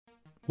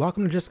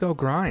Welcome to Just Go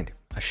Grind,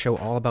 a show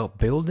all about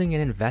building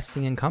and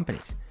investing in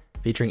companies,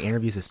 featuring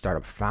interviews with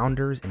startup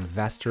founders,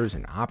 investors,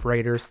 and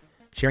operators,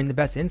 sharing the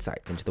best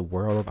insights into the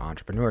world of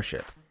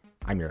entrepreneurship.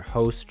 I'm your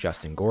host,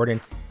 Justin Gordon,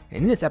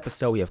 and in this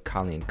episode, we have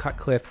Colleen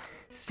Cutcliffe,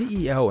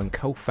 CEO and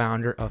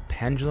co-founder of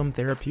Pendulum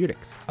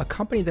Therapeutics, a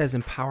company that is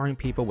empowering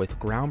people with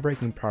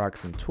groundbreaking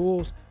products and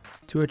tools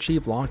to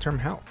achieve long-term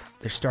health.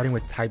 They're starting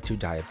with type 2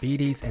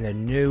 diabetes and a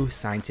new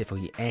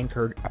scientifically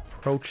anchored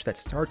approach that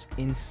starts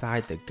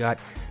inside the gut.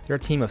 They're a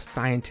team of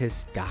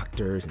scientists,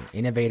 doctors, and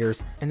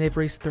innovators, and they've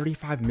raised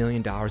 $35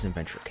 million in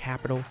venture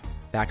capital,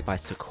 backed by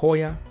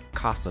Sequoia,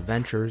 Casa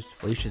Ventures,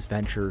 Felicius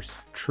Ventures,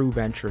 True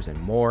Ventures,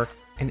 and more.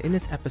 And in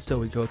this episode,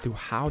 we go through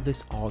how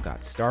this all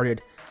got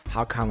started,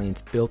 how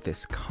Colleen's built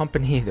this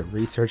company, the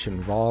research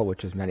involved,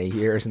 which is many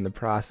years in the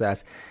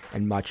process,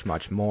 and much,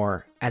 much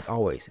more. As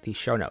always, these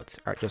show notes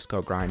are at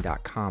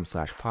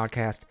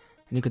justgogrind.com/podcast,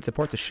 and you can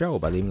support the show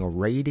by leaving a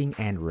rating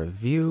and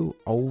review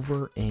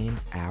over in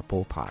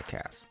Apple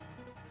Podcasts.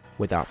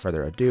 Without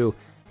further ado,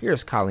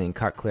 here's Colleen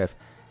Cutcliffe,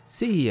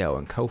 CEO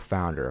and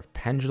co-founder of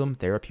Pendulum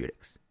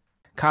Therapeutics.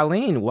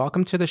 Colleen,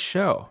 welcome to the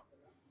show.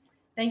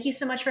 Thank you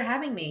so much for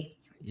having me.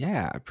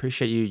 Yeah, I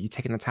appreciate you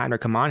taking the time to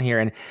come on here.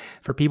 And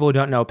for people who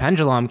don't know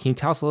Pendulum, can you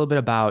tell us a little bit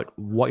about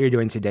what you're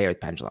doing today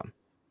with Pendulum?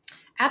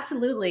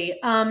 Absolutely.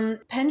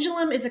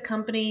 Pendulum is a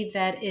company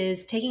that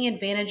is taking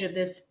advantage of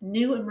this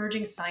new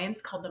emerging science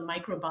called the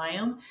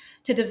microbiome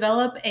to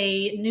develop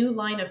a new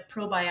line of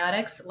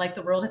probiotics like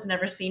the world has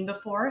never seen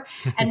before.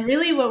 And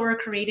really what we're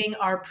creating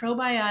are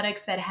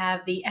probiotics that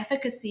have the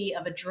efficacy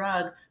of a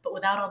drug, but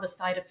without all the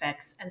side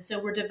effects. And so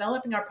we're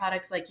developing our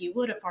products like you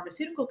would a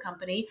pharmaceutical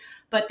company,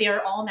 but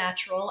they're all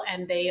natural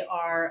and they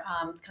are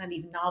kind of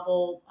these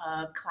novel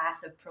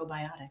class of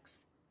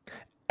probiotics.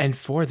 And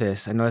for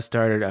this, I know it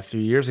started a few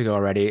years ago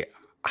already.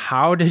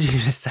 How did you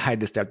decide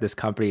to start this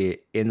company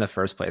in the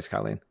first place,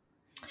 Colleen?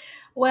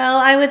 Well,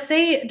 I would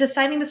say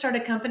deciding to start a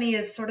company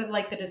is sort of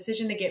like the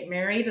decision to get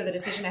married or the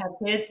decision to have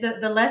kids.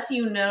 The less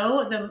you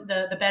know,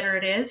 the better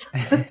it is.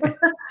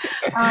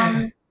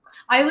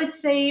 I would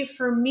say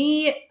for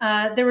me,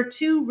 there were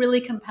two really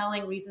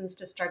compelling reasons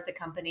to start the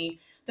company.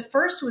 The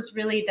first was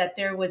really that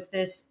there was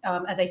this,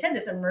 as I said,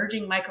 this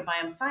emerging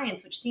microbiome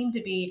science, which seemed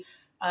to be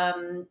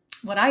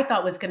what I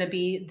thought was going to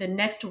be the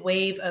next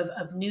wave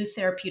of new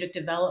therapeutic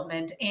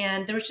development.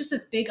 And there was just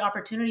this big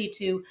opportunity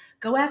to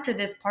go after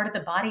this part of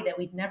the body that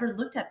we'd never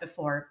looked at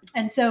before.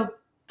 And so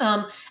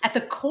at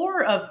the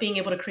core of being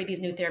able to create these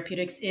new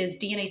therapeutics is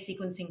DNA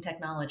sequencing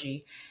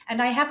technology.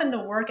 And I happened to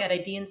work at a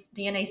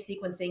DNA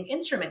sequencing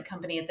instrument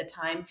company at the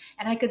time,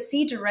 and I could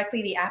see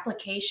directly the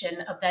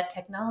application of that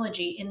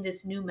technology in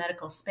this new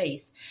medical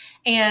space.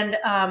 And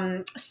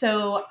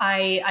so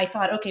I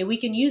thought, okay, we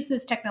can use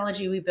this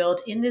technology we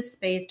built in this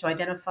space to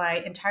identify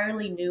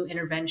entirely new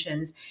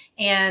interventions.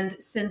 And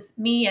since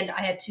me and I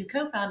had two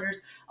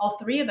co-founders, all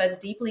three of us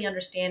deeply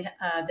understand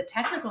the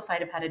technical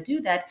side of how to do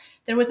that,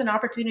 there was an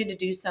opportunity to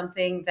do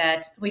something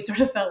that we sort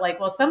of felt like,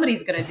 well,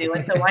 somebody's going to do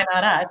it, so why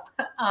not us?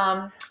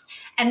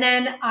 And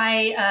then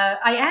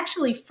I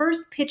actually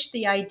first pitched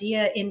the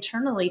idea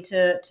internally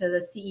to the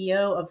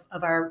CEO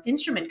of our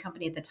instrument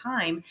company at the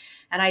time.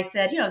 And I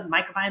said, the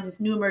microbiome is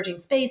this new emerging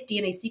space.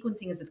 DNA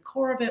sequencing is at the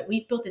core of it.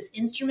 We've built this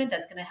instrument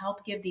that's going to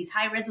help give these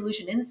high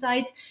resolution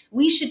insights.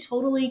 We should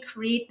totally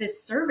create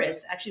this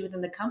service actually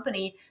within the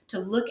company to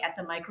look at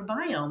the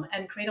microbiome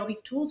and create all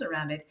these tools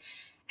around it.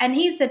 And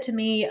he said to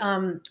me,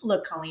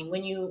 look, Colleen,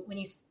 when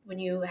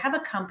you have a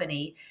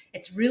company,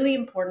 it's really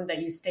important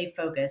that you stay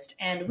focused.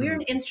 And we're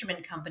an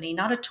instrument company,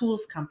 not a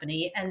tools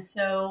company. And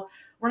so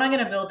we're not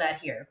going to build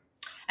that here.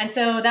 And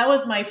so that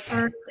was my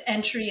first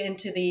entry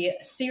into the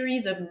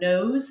series of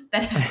no's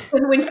that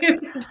happen when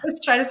you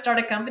just try to start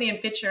a company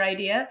and pitch your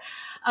idea.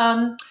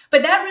 But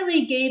that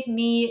really gave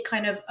me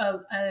kind of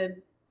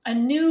a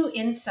new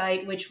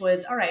insight, which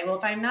was, all right, well,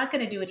 if I'm not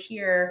going to do it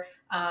here,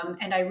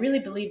 and I really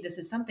believe this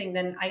is something,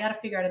 then I got to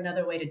figure out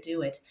another way to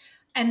do it.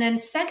 And then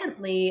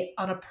secondly,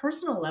 on a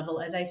personal level,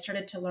 as I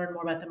started to learn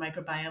more about the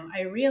microbiome,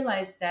 I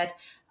realized that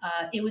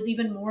it was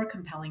even more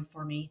compelling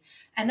for me.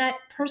 And that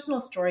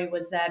personal story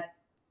was that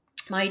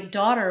my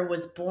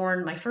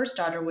first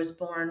daughter was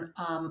born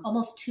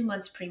almost 2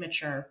 months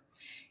premature.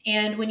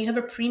 And when you have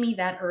a preemie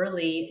that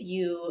early,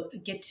 you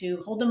get to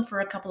hold them for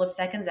a couple of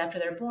seconds after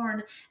they're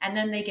born, and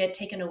then they get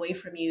taken away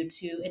from you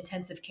to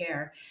intensive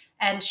care.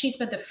 And she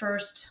spent the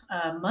first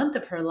month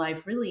of her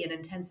life really in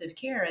intensive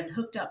care and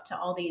hooked up to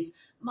all these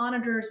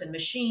monitors and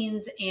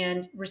machines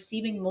and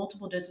receiving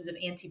multiple doses of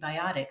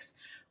antibiotics,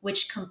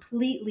 which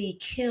completely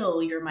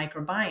kill your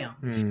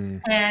microbiome.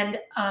 And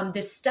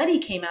this study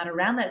came out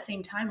around that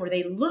same time where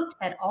they looked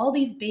at all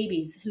these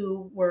babies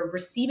who were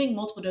receiving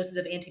multiple doses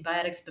of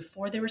antibiotics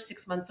before they were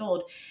 6 months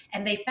old.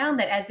 And they found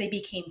that as they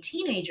became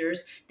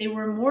teenagers, they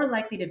were more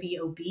likely to be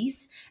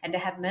obese and to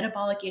have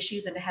metabolic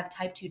issues and to have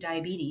type 2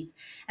 diabetes.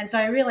 And so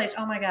I realized,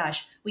 oh my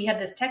gosh, we have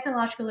this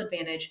technological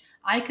advantage.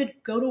 I could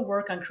go to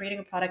work on creating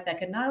a product that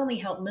could not only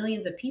help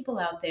millions of people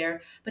out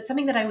there, but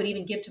something that I would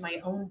even give to my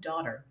own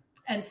daughter.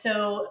 And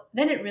so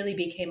then it really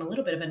became a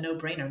little bit of a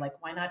no-brainer,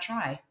 like, why not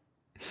try?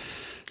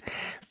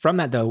 From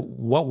that though,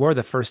 what were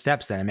the first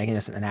steps then in making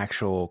this an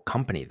actual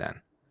company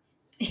then?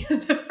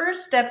 The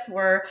first steps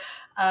were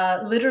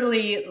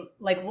literally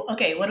like,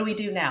 okay, what do we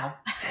do now?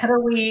 How do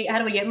we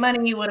get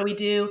money? What do we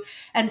do?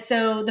 And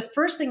so the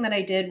first thing that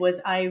I did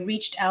was I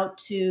reached out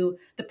to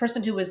the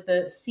person who was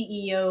the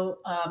CEO,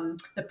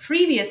 the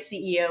previous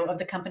CEO of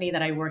the company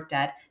that I worked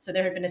at. So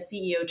there had been a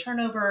CEO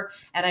turnover,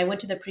 and I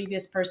went to the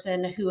previous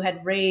person who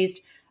had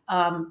raised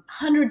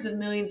hundreds of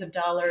millions of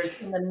dollars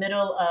in the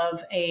middle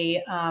of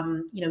a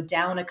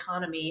down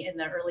economy in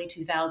the early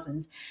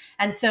 2000s.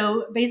 And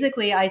so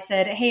basically I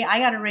said, hey, I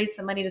got to raise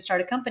some money to start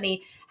a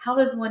company. How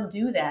does one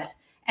do that?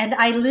 And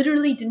I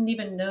literally didn't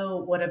even know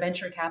what a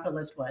venture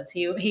capitalist was.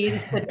 He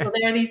said, well,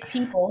 there are these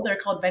people, they're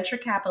called venture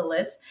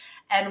capitalists.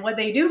 And what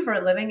they do for a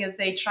living is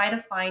they try to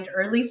find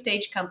early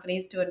stage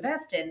companies to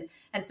invest in.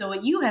 And so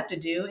what you have to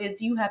do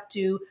is you have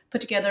to put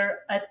together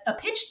a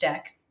pitch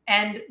deck,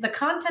 and the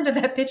content of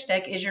that pitch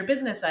deck is your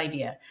business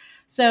idea.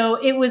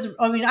 So it was,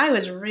 I mean, I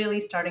was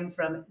really starting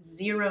from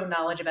zero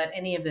knowledge about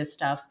any of this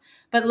stuff.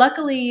 But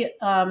luckily,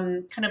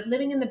 kind of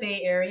living in the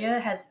Bay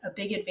Area has a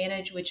big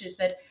advantage, which is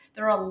that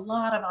there are a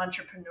lot of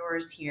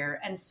entrepreneurs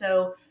here. And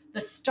so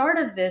the start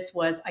of this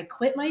was I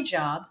quit my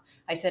job.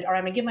 I said, all right,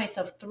 I'm going to give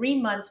myself 3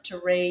 months to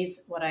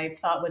raise what I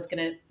thought was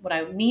what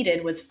I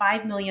needed was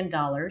 $5 million.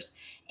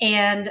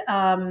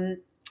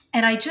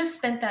 And I just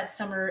spent that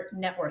summer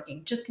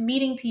networking, just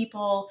meeting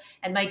people.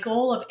 And my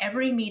goal of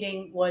every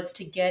meeting was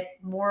to get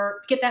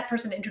that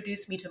person to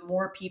introduce me to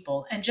more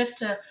people and just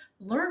to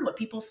learn what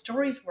people's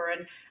stories were.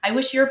 And I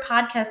wish your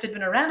podcast had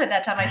been around at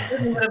that time. I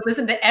certainly would have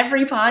listened to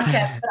every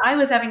podcast, but I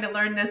was having to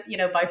learn this,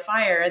 by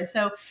fire. And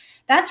so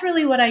that's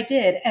really what I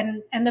did.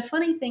 And the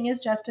funny thing is,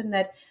 Justin,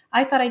 that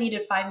I thought I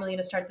needed $5 million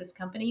to start this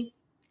company.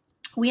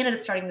 We ended up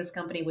starting this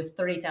company with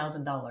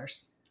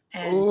 $30,000.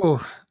 And ooh,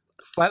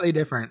 slightly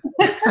different.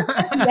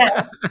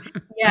 yes,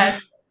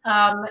 yes.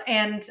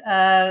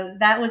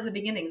 That was the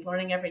beginnings,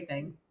 learning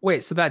everything.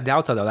 Wait, so that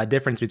delta though, that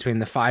difference between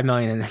the 5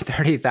 million and the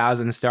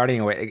 30,000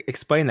 starting,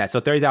 explain that. So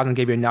 30,000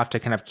 gave you enough to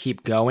kind of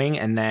keep going,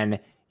 and then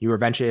you were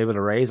eventually able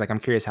to raise. Like, I'm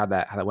curious how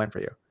that went for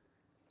you.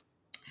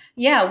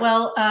 Yeah,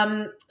 well,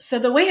 so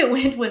the way it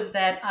went was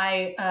that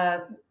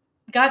I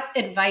got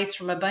advice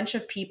from a bunch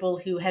of people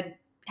who had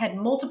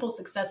multiple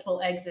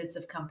successful exits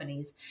of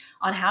companies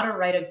on how to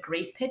write a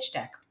great pitch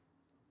deck.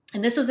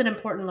 And this was an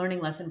important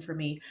learning lesson for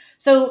me.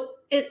 So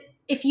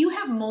if you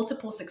have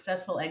multiple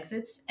successful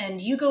exits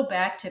and you go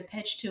back to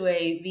pitch to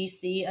a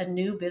VC, a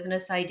new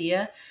business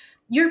idea,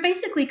 you're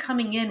basically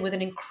coming in with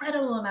an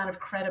incredible amount of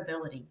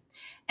credibility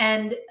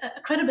and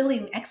credibility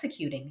in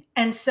executing.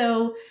 And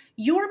so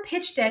your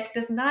pitch deck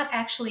does not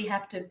actually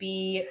have to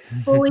be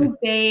fully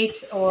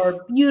baked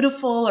or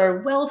beautiful or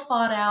well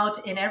thought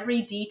out in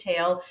every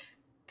detail.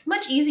 It's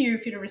much easier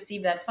for you to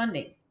receive that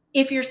funding.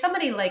 If you're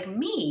somebody like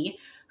me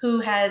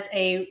who has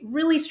a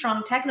really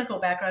strong technical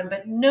background,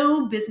 but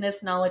no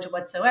business knowledge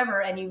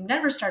whatsoever, and you've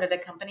never started a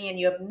company and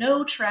you have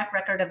no track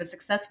record of a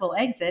successful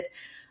exit,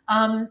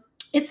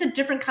 it's a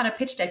different kind of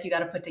pitch deck you got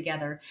to put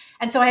together.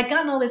 And so I had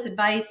gotten all this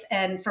advice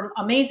and from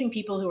amazing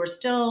people who are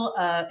still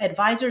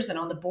advisors and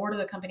on the board of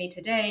the company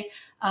today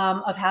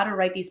of how to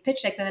write these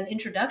pitch decks and then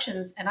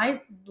introductions. And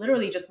I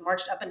literally just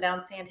marched up and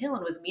down Sand Hill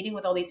and was meeting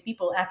with all these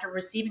people after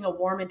receiving a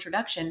warm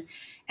introduction.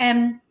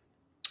 And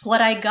what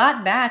I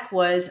got back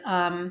was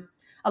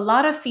a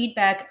lot of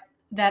feedback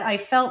that I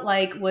felt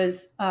like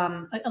was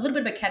a little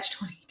bit of a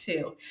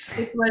catch-22.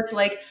 It was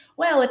like,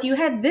 well, if you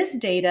had this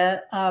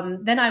data,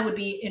 then I would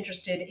be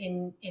interested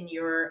in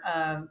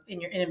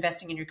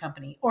investing in your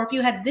company. Or if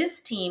you had this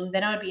team,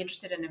 then I would be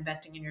interested in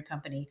investing in your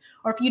company.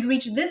 Or if you'd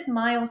reach this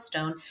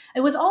milestone,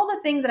 it was all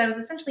the things that I was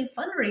essentially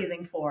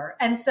fundraising for.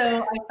 And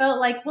so I felt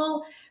like,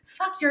 well,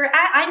 fuck,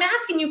 I'm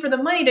asking you for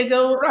the money to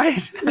go right.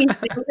 these things,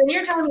 and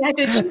you're telling me I have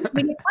to achieve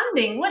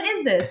funding. What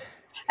is this?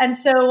 And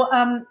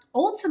so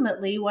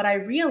ultimately, what I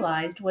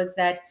realized was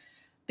that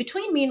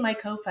between me and my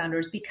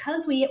co-founders,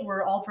 because we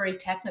were all very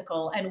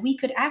technical and we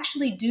could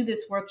actually do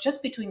this work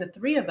just between the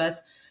three of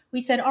us, we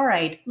said, all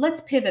right,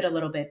 let's pivot a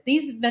little bit.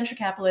 These venture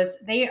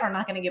capitalists, they are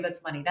not going to give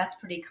us money. That's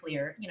pretty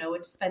clear. We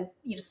spent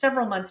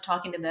several months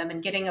talking to them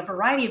and getting a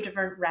variety of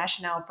different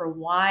rationale for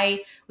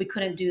why we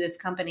couldn't do this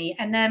company.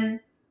 And then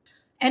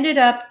ended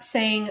up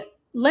saying,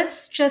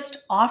 let's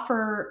just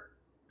offer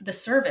the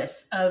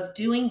service of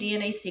doing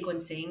DNA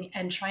sequencing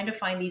and trying to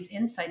find these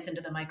insights into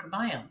the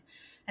microbiome.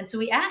 And so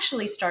we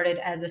actually started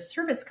as a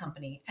service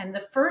company. And the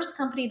first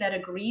company that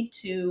agreed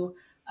to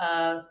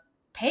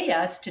pay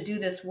us to do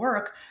this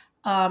work,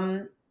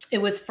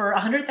 it was for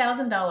 $100,000.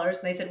 And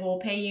they said, well, we'll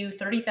pay you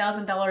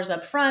 $30,000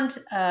 up front,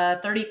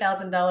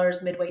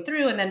 $30,000 midway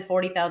through, and then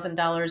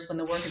 $40,000 when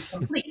the work is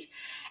complete.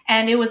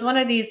 And it was one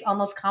of these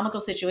almost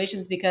comical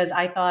situations because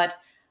I thought,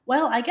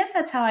 well, I guess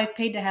that's how I've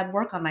paid to have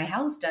work on my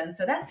house done.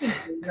 So that seems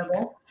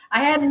reasonable.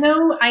 I had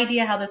no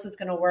idea how this was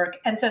going to work.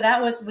 And so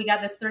we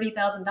got this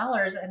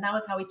 $30,000 and that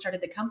was how we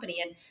started the company.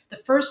 And the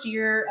first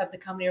year of the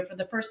company, or for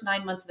the first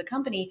 9 months of the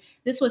company,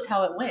 this was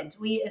how it went.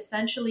 We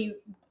essentially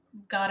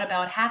got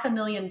about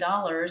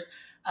 $500,000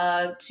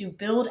 to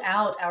build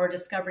out our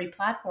discovery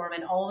platform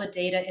and all the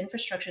data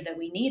infrastructure that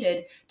we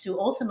needed to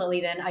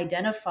ultimately then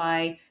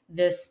identify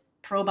this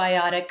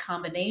probiotic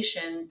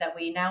combination that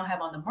we now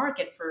have on the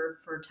market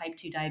for type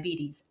 2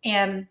 diabetes.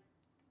 And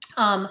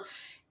um,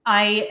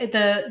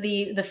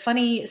 the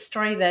funny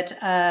story that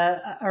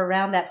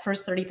around that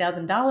first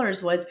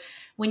 $30,000 was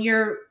when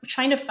you're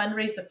trying to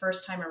fundraise the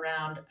first time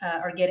around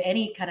or get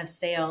any kind of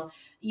sale,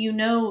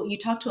 you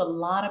talk to a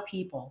lot of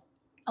people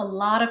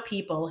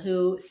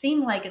who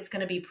seem like it's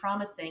going to be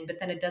promising, but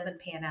then it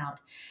doesn't pan out.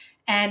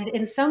 And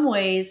in some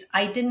ways,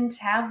 I didn't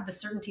have the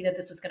certainty that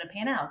this was going to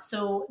pan out.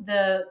 So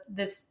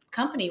this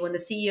company, when the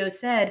CEO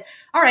said,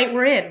 "All right,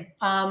 we're in.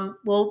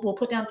 We'll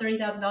put down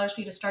 $30,000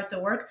 for you to start the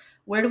work.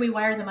 Where do we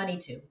wire the money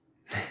to?"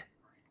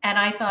 And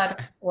I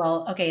thought,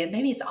 well, okay,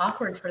 maybe it's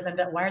awkward for them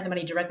to wire the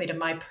money directly to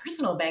my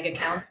personal bank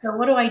account. So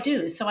what do I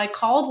do? So I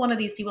called one of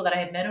these people that I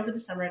had met over the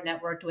summer and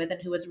networked with,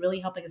 and who was really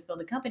helping us build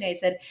the company. I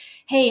said,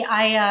 "Hey,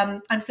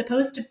 I'm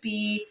supposed to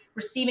be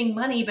receiving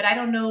money, but I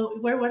don't know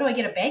where do I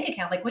get a bank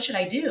account? Like, what should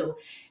I do?"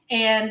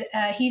 And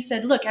he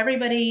said, "Look,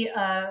 everybody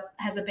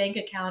has a bank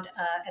account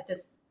at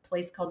this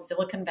place called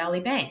Silicon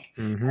Valley Bank."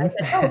 Mm-hmm. I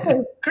said, "Oh,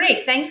 okay,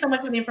 great. Thanks so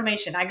much for the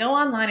information." I go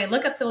online, I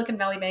look up Silicon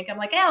Valley Bank. I'm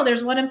like, "Oh,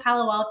 there's one in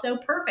Palo Alto.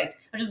 Perfect.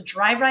 I'll just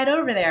drive right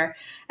over there."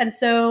 And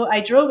so I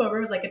drove over.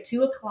 It was like at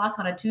 2 o'clock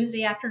on a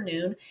Tuesday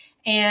afternoon.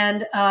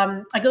 And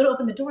I go to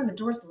open the door and the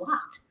door's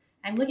locked.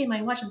 I'm looking at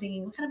my watch. I'm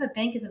thinking, what kind of a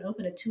bank isn't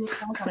open at 2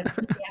 o'clock on a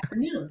Tuesday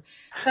afternoon?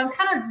 So I'm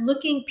kind of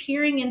looking,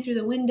 peering in through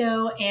the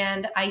window,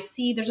 and I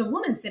see there's a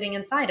woman sitting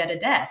inside at a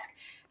desk.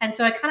 And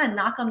so I kind of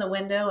knock on the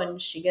window,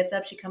 and she gets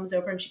up, she comes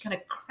over, and she kind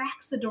of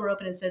cracks the door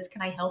open and says,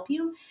 "Can I help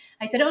you?"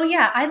 I said, "Oh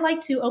yeah, I'd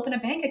like to open a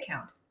bank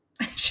account."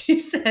 She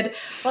said,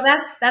 "Well,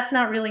 that's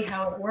not really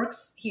how it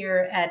works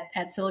here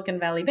at Silicon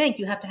Valley Bank.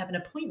 You have to have an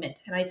appointment."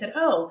 And I said,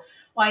 "Oh,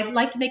 well, I'd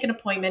like to make an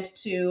appointment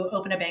to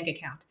open a bank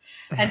account."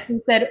 And she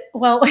said,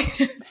 "Well,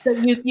 so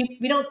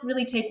we don't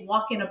really take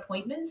walk-in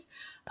appointments.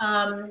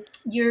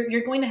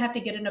 You're going to have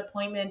to get an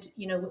appointment,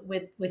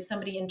 with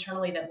somebody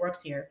internally that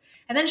works here."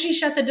 And then she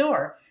shut the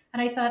door.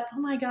 And I thought, oh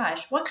my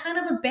gosh, what kind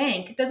of a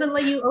bank doesn't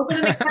let you open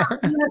an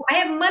account? I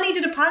have money to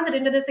deposit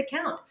into this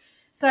account.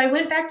 So I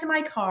went back to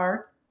my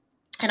car.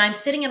 And I'm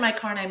sitting in my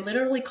car and I'm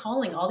literally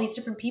calling all these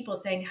different people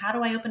saying, "How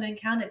do I open an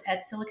account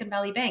at Silicon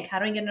Valley Bank? How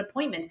do I get an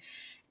appointment?"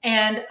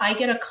 And I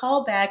get a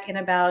call back in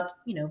about,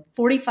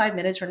 45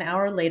 minutes or an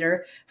hour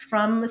later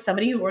from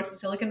somebody who works at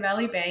Silicon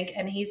Valley Bank.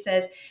 And he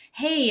says,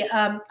 "Hey,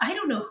 I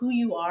don't know who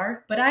you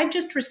are, but I've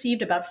just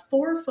received about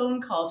 4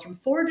 phone calls from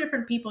 4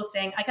 different people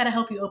saying, I got to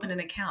help you open an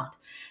account.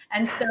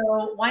 And so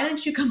why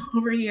don't you come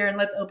over here and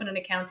let's open an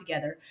account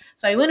together?"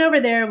 So I went over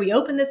there, we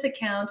opened this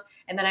account,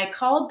 and then I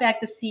called back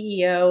the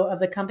CEO of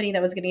the company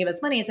that was going to give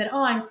us money and said,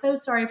 "Oh, I'm so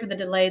sorry for the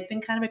delay. It's been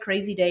kind of a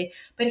crazy day,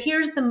 but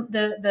here's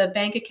the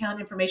bank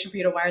account information for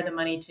you to wire the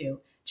money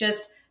to."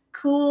 Just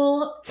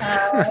cool,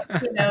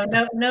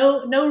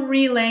 no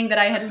relaying that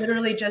I had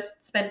literally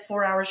just spent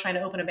 4 hours trying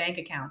to open a bank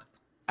account.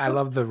 I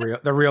love the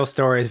real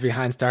stories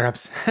behind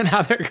startups and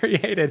how they're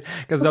created,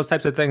 because those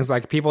types of things,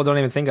 like, people don't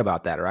even think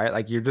about that, right?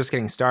 Like, you're just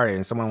getting started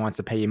and someone wants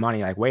to pay you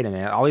money. Like, wait a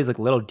minute, all these like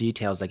little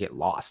details that get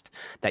lost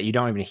that you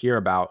don't even hear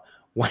about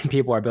when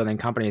people are building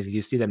companies.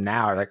 You see them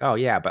now, are like, oh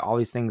yeah, but all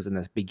these things in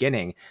the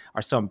beginning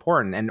are so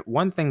important. And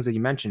one things that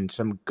you mentioned,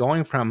 from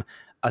going from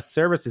a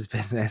services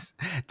business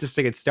just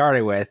to get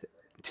started with,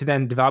 to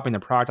then developing the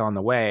product on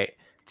the way.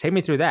 Take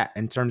me through that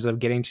in terms of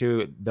getting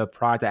to the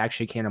product that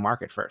actually came to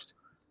market first.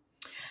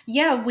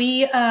 Yeah,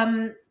 we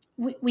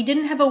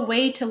didn't have a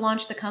way to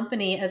launch the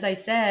company, as I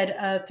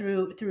said,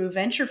 through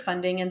venture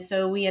funding, and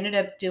so we ended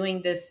up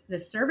doing this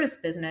service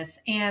business.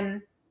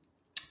 And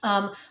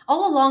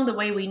all along the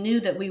way, we knew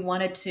that we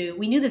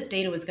knew this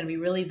data was going to be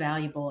really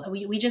valuable.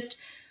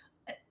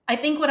 I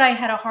think what I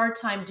had a hard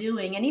time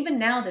doing, and even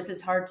now this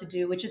is hard to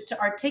do, which is to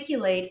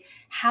articulate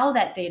how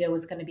that data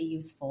was going to be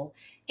useful.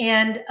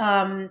 And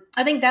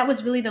I think that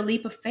was really the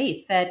leap of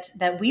faith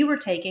that we were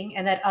taking,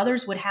 and that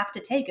others would have to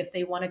take if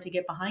they wanted to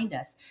get behind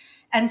us.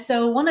 And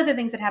so one of the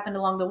things that happened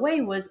along the way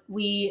was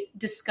we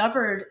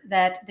discovered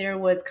that there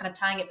was, kind of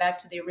tying it back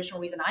to the original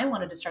reason I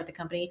wanted to start the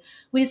company,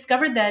 we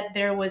discovered that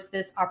there was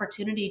this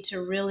opportunity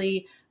to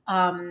really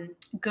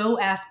go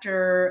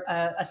after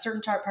a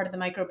certain part of the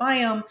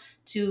microbiome,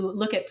 to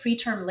look at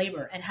preterm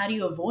labor and how do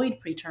you avoid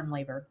preterm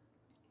labor.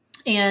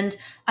 And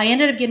I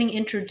ended up getting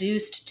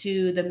introduced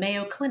to the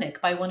Mayo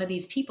Clinic by one of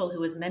these people who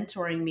was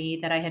mentoring me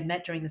that I had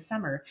met during the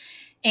summer.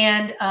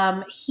 And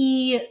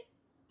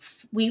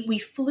we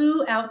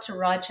flew out to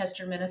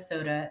Rochester,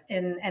 Minnesota,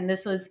 and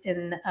this was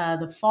in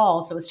the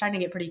fall, so it was starting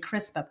to get pretty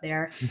crisp up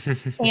there.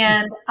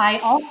 And I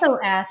also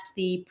asked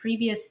the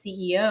previous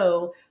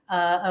CEO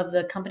of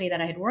the company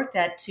that I had worked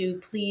at to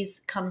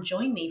please come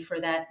join me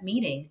for that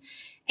meeting.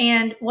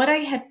 And what I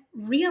had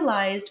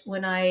realized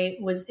when I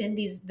was in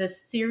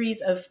this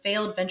series of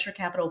failed venture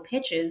capital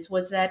pitches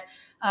was that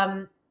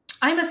I'm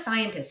a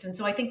scientist. And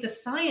so I think the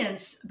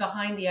science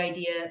behind the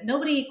idea,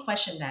 nobody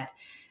questioned that.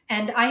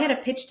 And I had a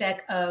pitch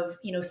deck of,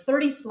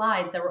 30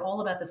 slides that were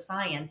all about the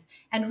science.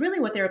 And really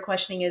what they were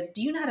questioning is,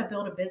 do you know how to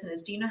build a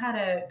business? Do you know how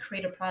to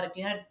create a product?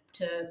 Do you know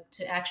how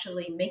to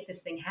actually make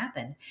this thing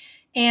happen?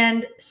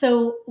 And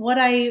so what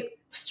I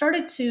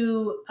started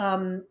to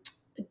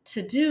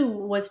do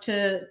was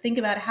to think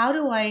about how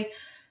do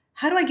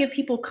I give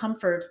people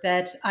comfort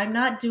that I'm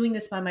not doing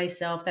this by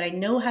myself, that I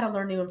know how to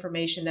learn new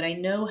information, that I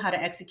know how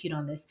to execute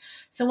on this.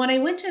 So when I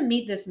went to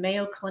meet this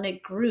Mayo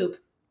Clinic group,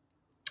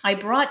 I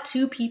brought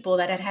two people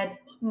that had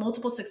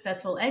multiple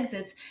successful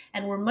exits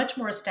and were much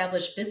more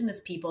established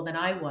business people than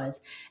I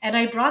was. And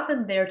I brought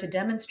them there to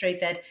demonstrate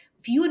that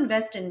if you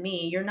invest in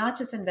me, you're not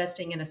just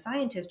investing in a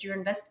scientist,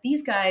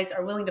 these guys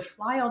are willing to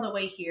fly all the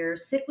way here,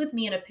 sit with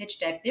me in a pitch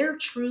deck. They're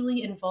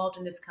truly involved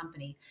in this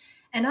company.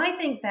 And I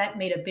think that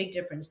made a big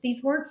difference.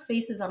 These weren't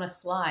faces on a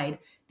slide.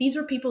 These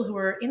were people who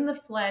were in the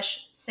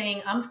flesh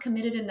saying, I'm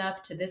committed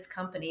enough to this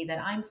company that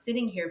I'm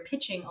sitting here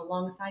pitching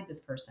alongside this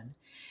person.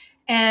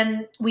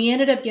 And we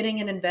ended up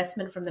getting an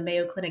investment from the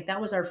Mayo Clinic. That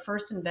was our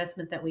first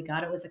investment that we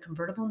got. It was a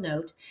convertible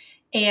note.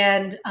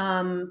 And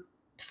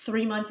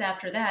 3 months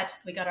after that,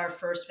 we got our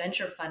first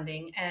venture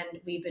funding, and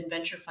we've been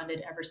venture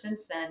funded ever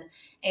since then.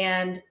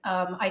 And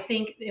I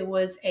think it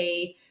was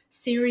a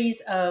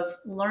series of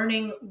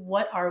learning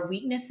what our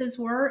weaknesses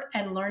were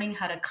and learning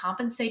how to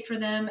compensate for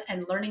them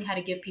and learning how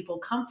to give people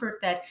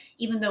comfort that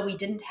even though we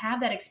didn't have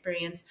that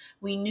experience,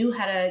 we knew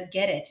how to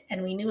get it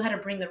and we knew how to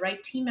bring the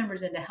right team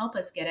members in to help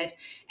us get it,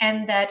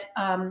 and that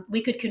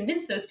we could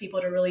convince those people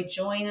to really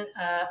join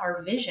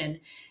our vision.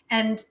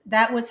 And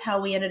that was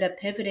how we ended up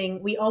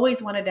pivoting. We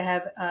always wanted to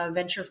have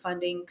venture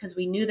funding because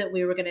we knew that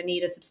we were going to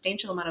need a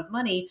substantial amount of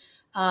money,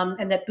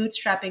 and that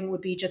bootstrapping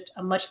would be just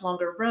a much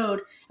longer road.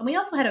 And we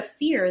also had a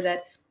fear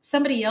that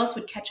somebody else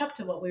would catch up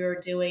to what we were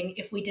doing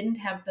if we didn't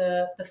have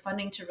the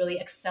funding to really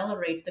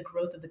accelerate the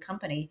growth of the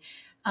company.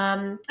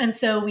 And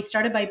so we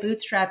started by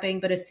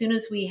bootstrapping, but as soon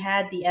as we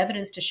had the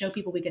evidence to show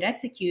people we could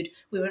execute,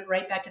 we went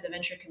right back to the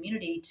venture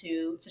community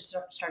to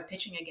start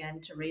pitching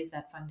again to raise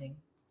that funding.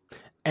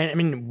 And I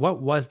mean,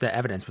 what was the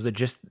evidence? Was it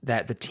just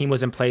that the team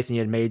was in place and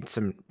you had made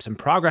some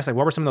progress? Like,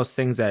 what were some of those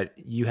things that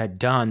you had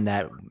done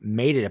that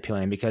made it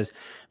appealing? Because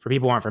for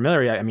people who aren't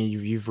familiar, I mean,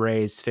 you've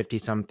raised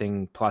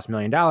 50-something plus $1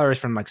 million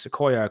from like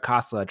Sequoia,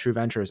 Khosla, True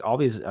Ventures, all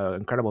these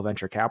incredible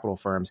venture capital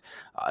firms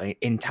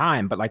in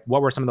time. But like,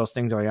 what were some of those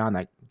things early on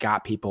that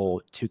got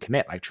people to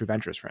commit, like True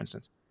Ventures, for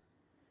instance?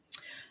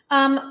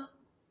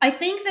 I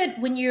think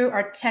that when you're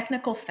a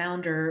technical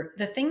founder,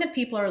 the thing that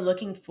people are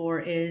looking for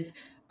is,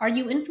 are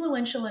you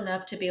influential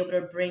enough to be able to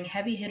bring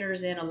heavy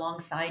hitters in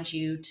alongside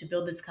you to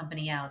build this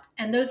company out?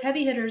 And those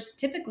heavy hitters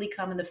typically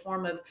come in the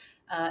form of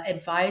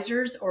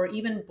advisors or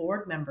even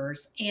board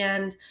members.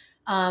 And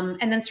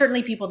then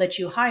certainly people that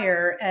you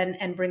hire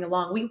and bring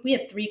along. We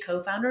had 3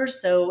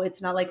 co-founders, so it's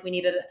not like we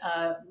needed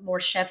more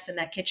chefs in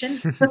that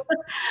kitchen.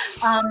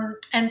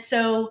 And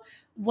so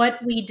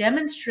what we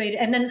demonstrated,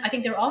 and then I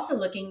think they're also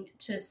looking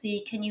to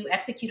see, can you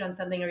execute on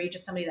something, or are you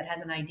just somebody that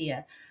has an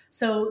idea?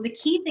 So the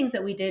key things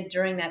that we did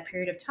during that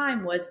period of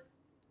time was,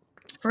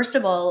 first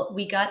of all,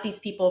 we got these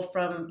people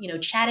from,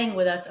 chatting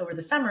with us over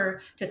the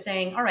summer to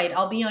saying, all right,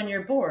 I'll be on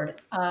your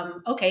board.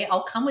 Okay,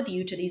 I'll come with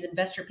you to these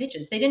investor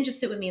pitches. They didn't just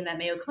sit with me in that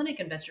Mayo Clinic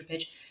investor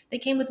pitch. They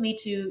came with me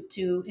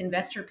to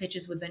investor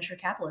pitches with venture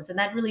capitalists. And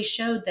that really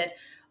showed that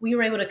we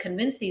were able to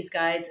convince these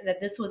guys that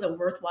this was a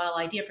worthwhile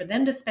idea for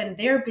them to spend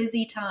their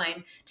busy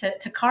time,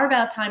 to carve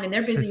out time in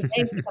their busy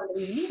day to come to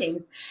these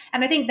meetings.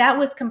 And I think that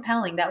was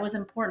compelling. That was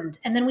important.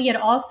 And then we had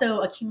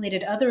also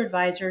accumulated other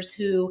advisors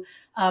who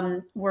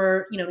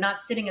were,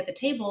 not sitting at the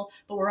table,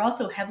 but were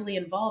also heavily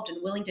involved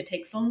and willing to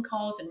take phone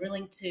calls and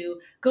willing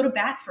to go to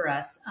bat for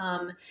us.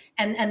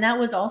 And that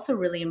was also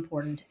really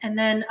important. And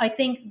then I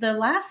think the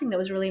last thing that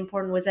was really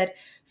important was that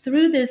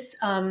through this,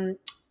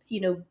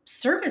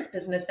 service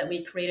business that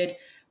we created,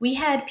 we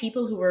had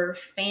people who were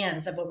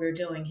fans of what we were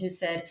doing who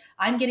said,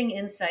 I'm getting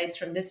insights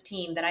from this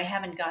team that I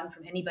haven't gotten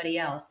from anybody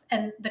else.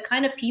 And the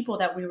kind of people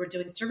that we were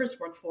doing service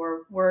work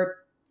for were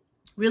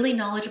really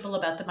knowledgeable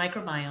about the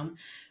microbiome,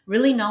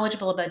 really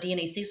knowledgeable about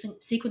DNA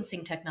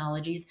sequencing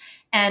technologies,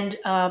 and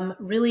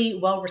really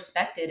well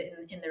respected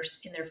in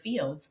their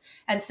fields.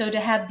 And so to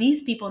have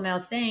these people now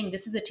saying,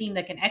 this is a team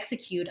that can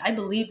execute, I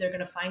believe they're going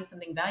to find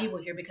something valuable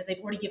here because they've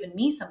already given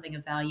me something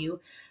of value.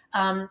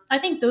 I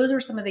think those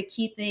are some of the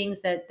key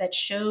things that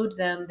showed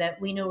them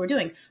that we know what we're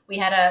doing. We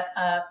had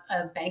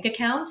a bank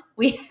account.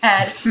 We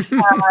had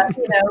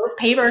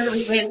paper.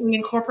 We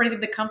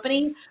incorporated the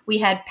company. We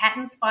had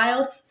patents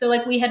filed. So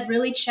we had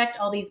really checked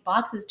all these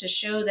boxes to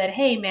show that,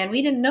 hey, man,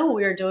 we didn't know what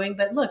we were doing,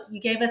 but look, you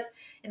gave us,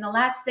 in the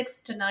last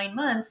 6 to 9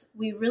 months,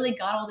 we really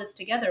got all this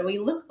together. We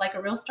look like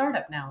a real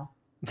startup now.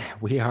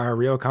 We are a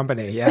real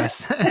company,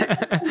 yes.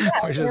 Yeah,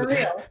 we're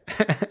real.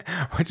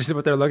 Which is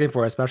what they're looking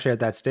for, especially at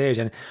that stage.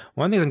 And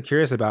one thing I'm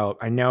curious about,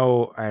 I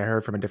know I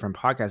heard from a different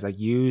podcast, like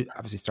you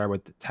obviously started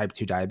with type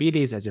 2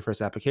 diabetes as your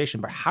first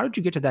application, but how did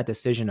you get to that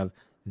decision of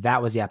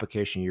that was the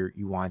application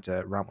you wanted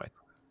to run with?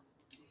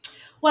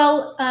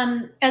 Well,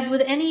 as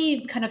with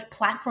any kind of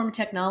platform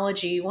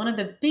technology, one of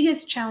the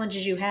biggest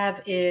challenges you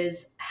have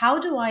is how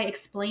do I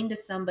explain to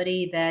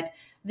somebody that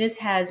this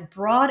has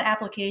broad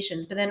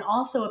applications, but then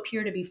also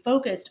appear to be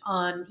focused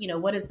on,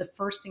 what is the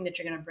first thing that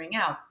you're going to bring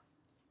out?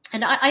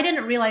 And I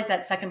didn't realize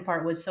that second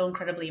part was so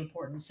incredibly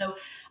important. So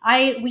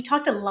we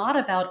talked a lot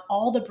about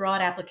all the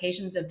broad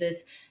applications of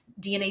this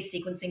DNA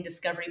sequencing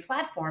discovery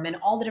platform and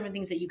all the different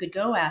things that you could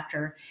go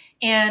after.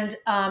 And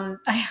I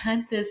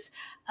had this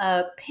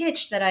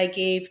pitch that I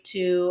gave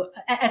to,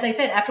 as I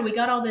said, after we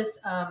got all this,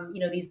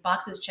 these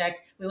boxes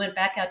checked, we went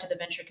back out to the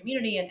venture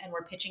community and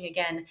we're pitching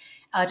again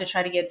to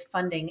try to get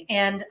funding.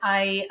 And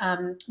I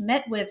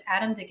met with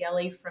Adam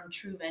DeGelli from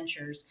True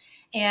Ventures,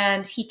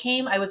 and he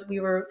came. We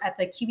were at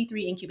the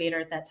QB3 incubator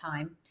at that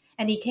time.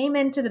 And he came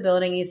into the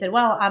building and he said,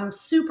 well, I'm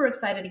super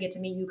excited to get to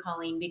meet you,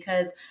 Colleen,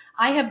 because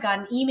I have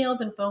gotten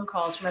emails and phone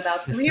calls from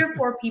about 3 or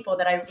 4 people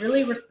that I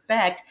really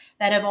respect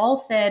that have all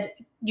said,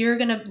 you're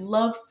going to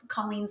love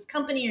Colleen's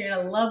company. You're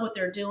going to love what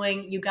they're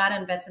doing. You got to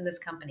invest in this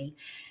company.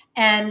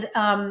 And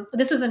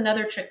this was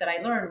another trick that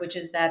I learned, which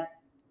is that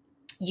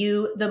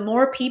the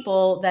more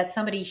people that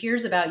somebody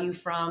hears about you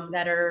from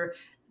that are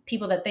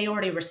people that they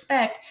already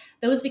respect,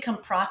 those become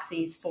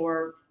proxies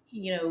for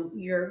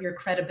your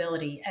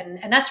credibility,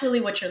 and that's really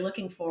what you're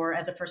looking for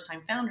as a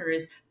first-time founder,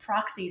 is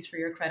proxies for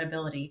your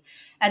credibility.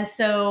 And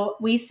so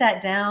we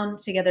sat down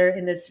together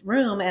in this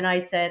room, and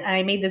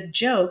I made this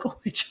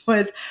joke, which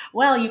was,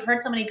 well, you've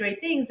heard so many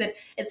great things that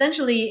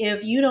essentially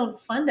if you don't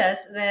fund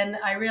us, then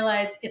I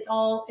realize it's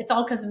all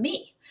because of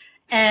me.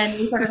 And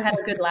we sort of had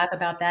a good laugh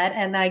about that.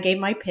 And I gave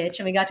my pitch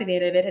and we got to the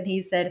end of it. And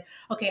he said,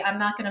 okay, I'm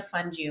not going to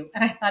fund you.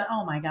 And I thought,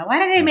 oh my God, why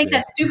did I make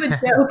that stupid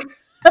joke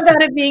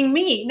about it being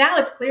me? Now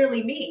it's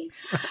clearly me.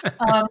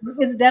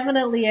 It's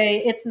definitely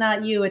it's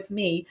not you, it's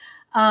me.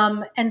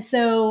 And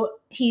so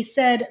he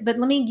said, but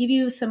let me give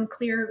you some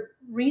clear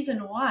reason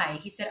why.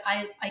 He said,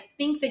 I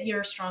think that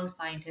you're a strong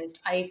scientist.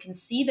 I can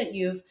see that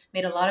you've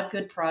made a lot of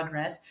good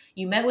progress.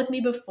 You met with me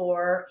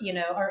before,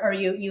 or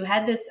you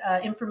had this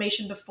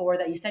information before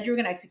that you said you were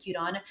going to execute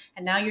on,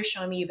 and now you're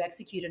showing me you've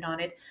executed on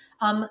it.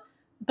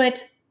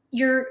 But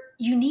you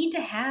need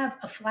to have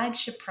a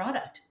flagship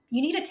product.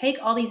 You need to take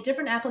all these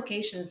different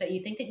applications that you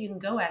think that you can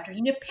go after.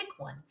 You need to pick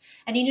one,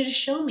 and you need to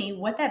show me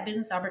what that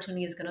business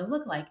opportunity is going to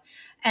look like,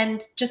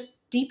 and just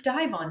deep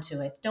dive onto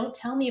it. Don't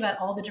tell me about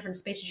all the different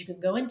spaces you can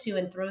go into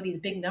and throw these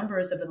big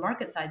numbers of the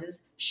market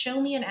sizes.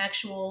 Show me an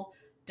actual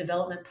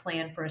development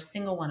plan for a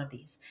single one of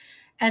these.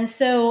 And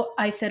so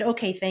I said,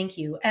 okay, thank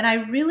you. And I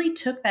really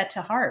took that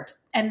to heart.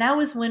 And that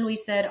was when we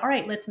said, all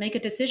right, let's make a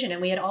decision.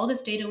 And we had all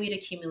this data we'd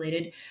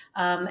accumulated.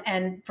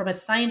 And from a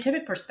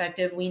scientific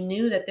perspective, we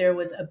knew that there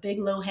was a big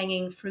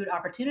low-hanging fruit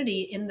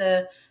opportunity in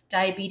the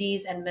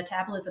diabetes and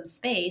metabolism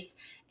space.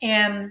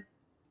 And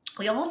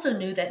we also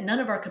knew that none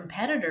of our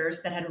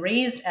competitors that had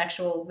raised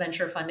actual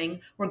venture funding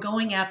were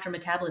going after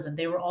metabolism.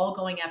 They were all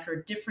going after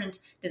a different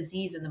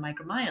disease in the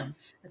microbiome.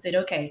 And said,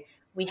 okay,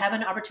 we have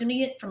an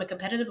opportunity from a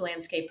competitive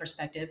landscape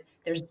perspective.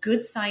 There's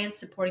good science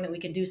supporting that we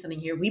can do something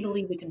here. We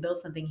believe we can build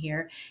something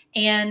here.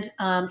 And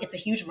it's a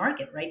huge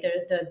market, right?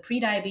 The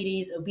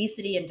pre-diabetes,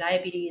 obesity, and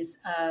diabetes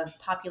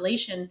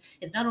population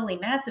is not only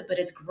massive, but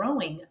it's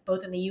growing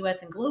both in the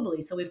US and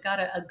globally. So we've got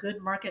a good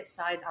market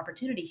size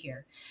opportunity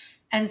here.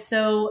 And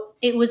so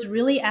it was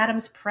really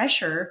Adam's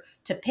pressure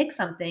to pick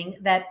something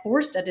that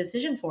forced a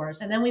decision for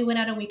us. And then we went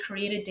out and we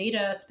created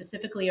data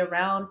specifically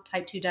around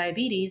type 2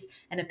 diabetes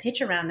and a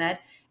pitch around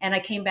that. And I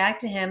came back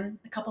to him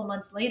a couple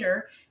months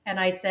later and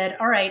I said,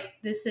 all right,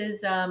 this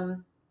is, we're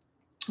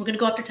going to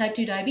go after type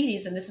 2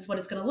 diabetes and this is what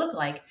it's going to look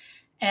like.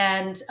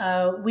 And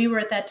we were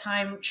at that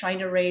time trying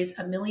to raise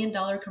 $1 million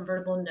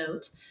convertible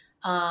note.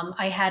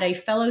 I had a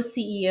fellow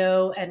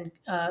CEO and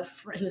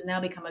who's now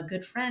become a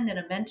good friend and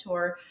a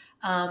mentor.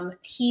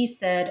 He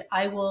said,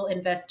 I will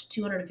invest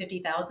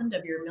 $250,000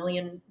 of your $1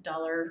 million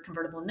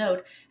convertible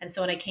note. And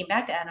so when I came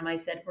back to Adam, I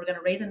said, we're going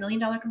to raise $1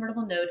 million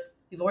convertible note.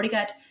 We've already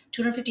got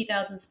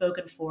 $250,000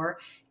 spoken for.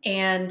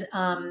 And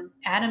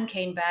Adam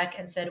came back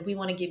and said, we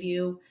want to give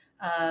you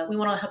we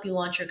want to help you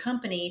launch your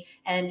company,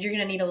 and you're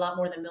going to need a lot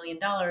more than $1 million.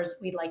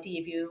 We'd like to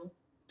give you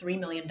 $3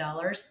 million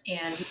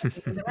and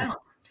move it around.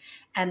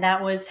 And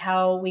that was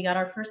how we got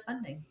our first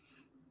funding.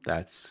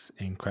 That's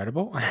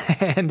incredible.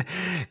 And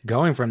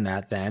going from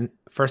that then,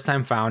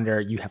 first-time founder,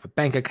 you have a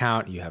bank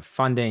account, you have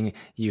funding,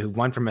 you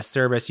went from a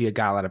service, you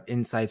got a lot of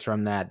insights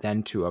from that,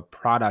 then to a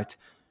product.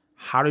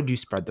 How did you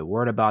spread the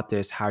word about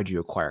this? How did you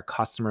acquire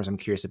customers? I'm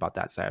curious about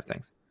that side of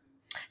things.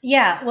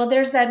 Yeah, well,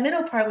 there's that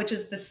middle part, which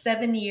is the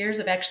 7 years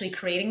of actually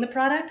creating the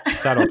product.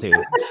 Subtlety.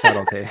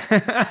 Subtlety,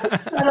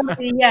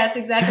 yes,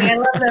 exactly. I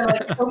love that,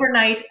 like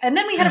overnight. And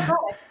then we had a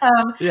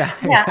product. Yeah.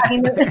 I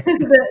mean,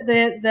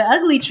 the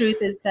ugly truth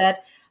is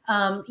that,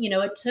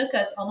 it took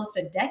us almost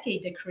a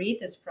decade to create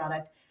this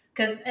product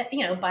because,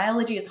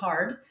 biology is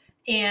hard.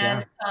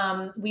 And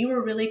we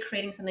were really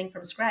creating something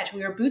from scratch.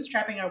 We were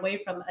bootstrapping our way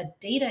from a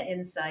data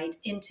insight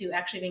into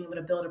actually being able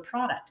to build a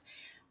product.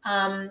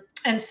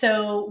 And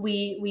so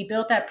we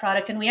built that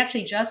product, and we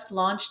actually just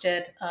launched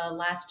it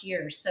last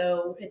year.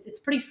 So it's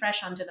pretty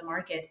fresh onto the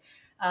market.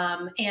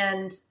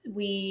 And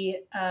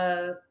we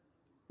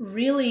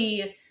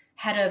really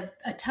had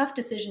a tough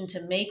decision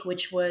to make,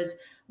 which was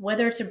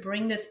whether to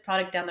bring this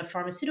product down the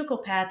pharmaceutical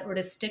path or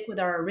to stick with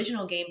our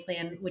original game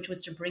plan, which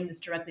was to bring this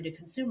directly to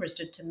consumers,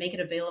 to make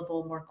it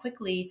available more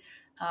quickly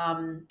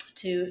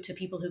to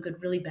people who could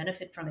really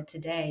benefit from it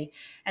today.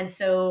 And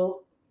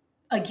so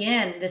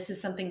again, this is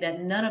something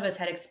that none of us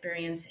had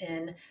experience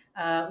in,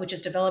 which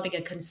is developing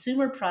a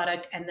consumer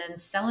product and then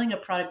selling a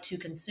product to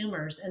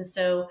consumers. And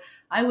so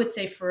I would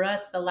say for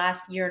us, the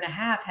last year and a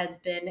half has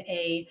been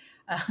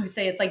I would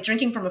say it's like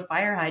drinking from a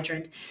fire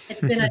hydrant.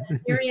 It's been a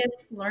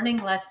serious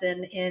learning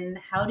lesson in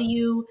how do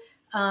you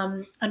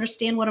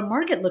understand what a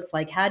market looks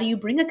like? How do you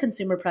bring a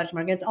consumer product to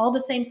market? It's all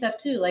the same stuff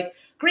too. Like,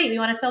 great, we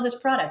want to sell this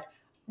product.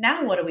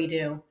 Now what do we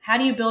do? How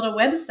do you build a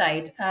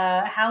website?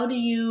 How do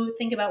you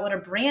think about what a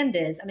brand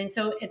is? I mean,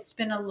 so it's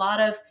been a lot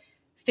of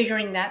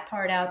figuring that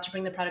part out to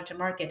bring the product to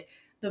market.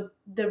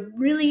 The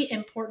really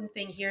important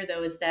thing here,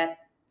 though, is that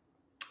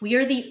we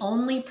are the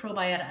only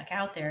probiotic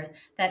out there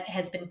that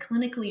has been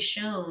clinically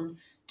shown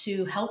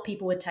to help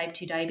people with type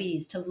 2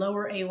 diabetes, to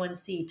lower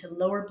A1C, to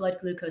lower blood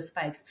glucose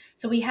spikes.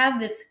 So we have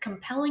this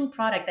compelling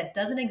product that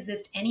doesn't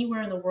exist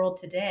anywhere in the world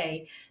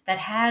today that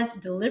has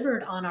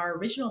delivered on our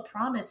original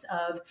promise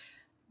of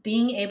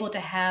being able to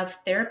have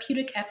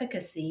therapeutic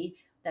efficacy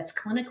that's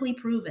clinically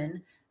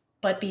proven,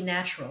 but be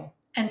natural.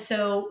 And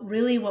so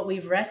really what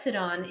we've rested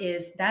on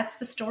is that's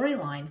the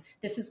storyline.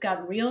 This has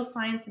got real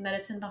science and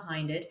medicine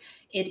behind it.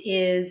 It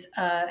is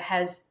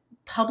has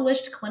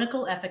published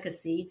clinical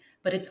efficacy,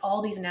 but it's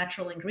all these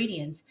natural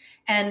ingredients.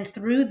 And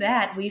through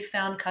that, we've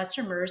found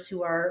customers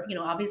who are,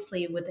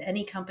 obviously with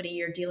any company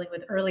you're dealing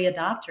with early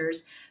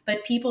adopters,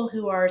 but people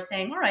who are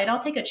saying, all right, I'll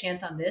take a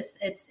chance on this.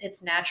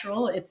 It's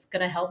natural. It's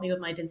going to help me with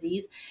my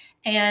disease.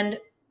 And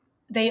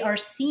they are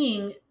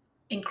seeing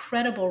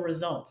incredible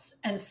results.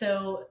 And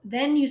so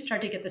then you start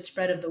to get the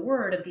spread of the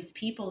word of these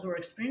people who are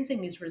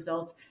experiencing these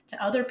results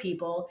to other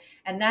people.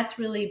 And that's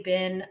really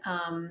been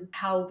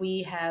how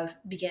we have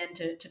began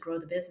to grow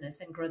the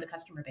business and grow the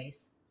customer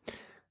base.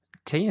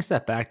 Taking a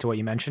step back to what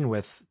you mentioned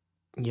with,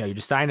 you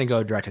deciding to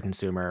go direct to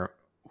consumer,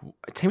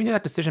 take me to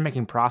that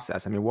decision-making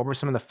process. I mean, what were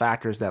some of the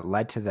factors that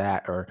led to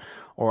that, or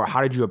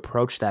how did you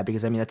approach that?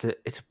 Because I mean, it's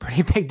a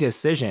pretty big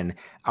decision.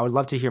 I would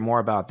love to hear more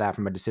about that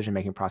from a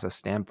decision-making process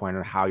standpoint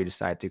and how you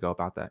decided to go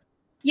about that.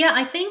 Yeah,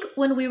 I think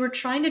when we were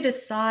trying to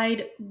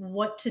decide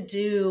what to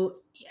do,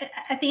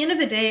 at the end of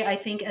the day, I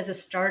think as a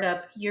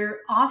startup, you're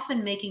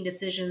often making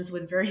decisions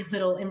with very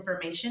little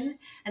information.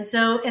 And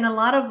so in a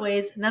lot of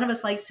ways, none of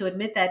us likes to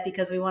admit that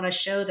because we want to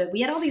show that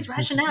we had all these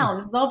rationale.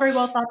 This is all very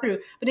well thought through.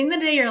 But in the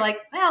day, you're like,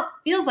 well,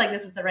 feels like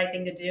this is the right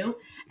thing to do.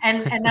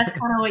 And that's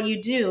kind of what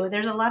you do.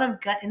 There's a lot of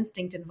gut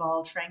instinct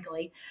involved,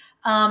 frankly.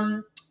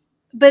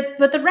 But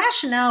the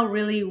rationale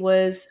really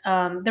was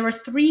there were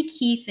three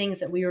key things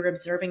that we were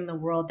observing in the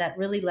world that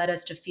really led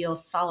us to feel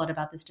solid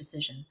about this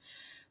decision.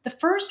 The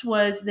first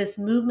was this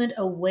movement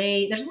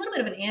away. There's a little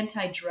bit of an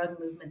anti-drug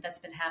movement that's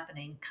been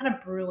happening, kind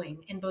of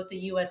brewing in both the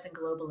US and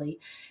globally.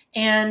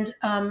 And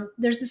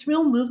there's this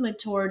real movement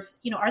towards,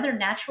 are there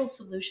natural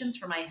solutions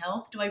for my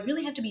health? Do I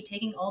really have to be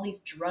taking all these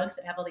drugs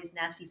that have all these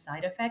nasty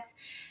side effects?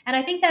 And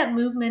I think that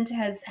movement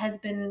has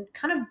been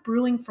kind of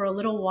brewing for a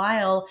little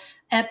while,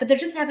 but there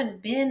just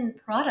haven't been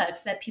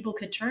products that people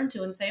could turn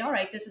to and say, all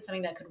right, this is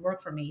something that could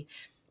work for me.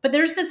 But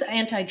there's this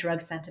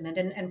anti-drug sentiment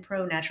and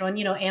pro-natural. And,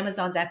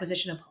 Amazon's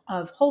acquisition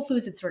of Whole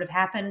Foods had sort of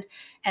happened.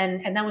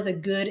 And that was a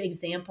good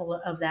example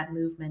of that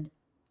movement.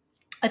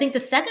 I think the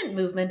second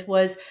movement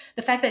was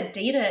the fact that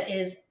data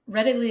is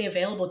readily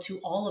available to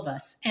all of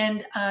us.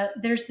 And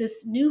there's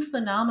this new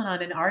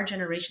phenomenon in our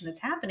generation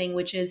that's happening,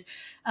 which is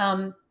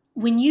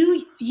when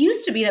you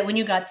used to be that when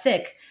you got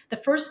sick, the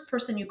first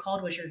person you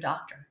called was your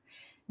doctor.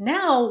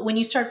 Now, when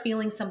you start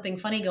feeling something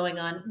funny going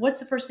on, what's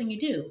the first thing you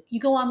do? You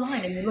go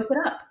online and you look it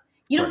up.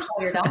 You don't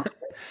call your doctor.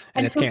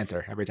 And it's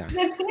cancer every time.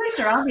 It's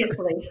cancer,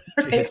 obviously.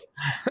 Right?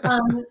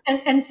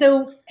 And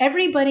so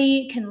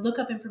everybody can look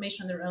up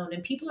information on their own,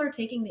 and people are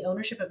taking the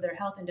ownership of their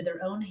health into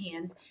their own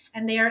hands,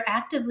 and they are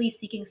actively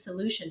seeking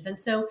solutions. And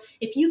so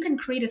if you can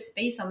create a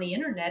space on the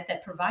internet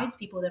that provides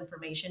people with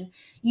information,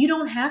 you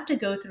don't have to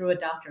go through a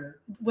doctor.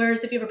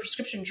 Whereas if you have a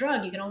prescription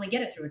drug, you can only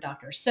get it through a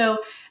doctor. So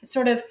it's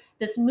sort of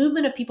this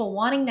movement of people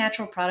wanting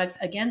natural products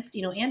against,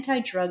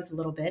 anti-drugs a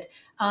little bit.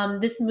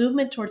 This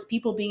movement towards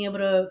people being able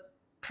to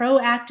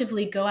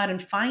proactively go out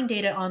and find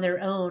data on their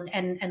own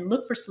and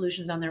look for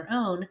solutions on their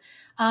own.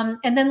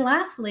 And then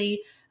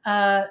lastly,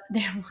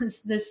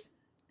 there's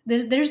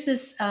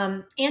this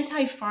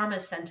anti-pharma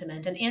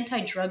sentiment and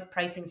anti-drug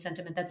pricing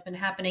sentiment that's been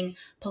happening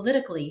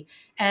politically.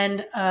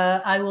 And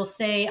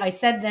I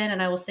said then,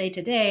 and I will say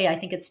today, I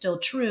think it's still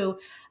true.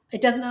 It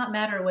does not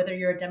matter whether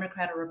you're a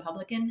Democrat or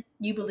Republican,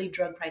 you believe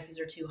drug prices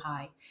are too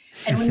high.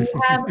 And when you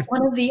have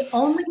one of the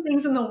only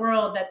things in the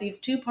world that these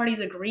two parties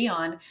agree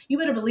on, you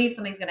better believe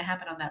something's going to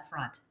happen on that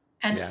front.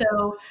 And Yeah.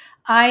 so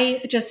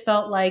I just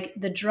felt like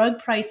the drug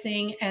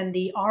pricing and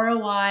the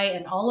ROI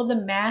and all of the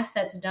math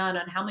that's done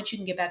on how much you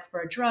can get back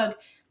for a drug,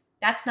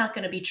 that's not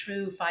going to be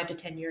true 5 to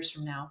 10 years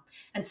from now.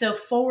 And so,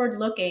 forward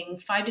looking,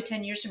 5 to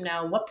 10 years from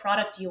now, what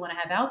product do you want to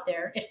have out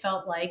there? It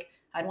felt like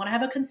I'd want to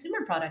have a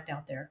consumer product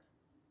out there.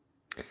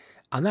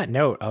 On that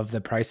note of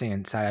the pricing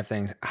and side of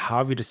things, how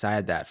have you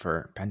decided that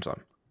for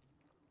Pendulum?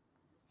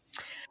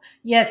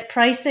 Yes,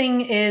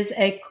 pricing is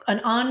an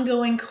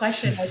ongoing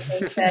question, I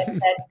think,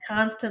 that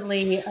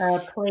constantly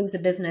plagues the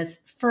business.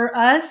 For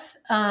us,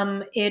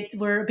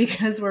 we're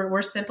because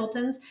we're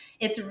simpletons.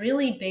 It's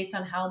really based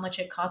on how much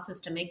it costs us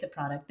to make the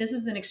product. This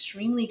is an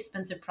extremely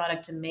expensive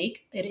product to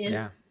make. It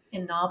Yeah.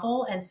 is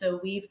novel, and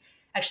so we've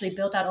actually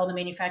built out all the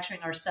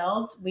manufacturing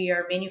ourselves. We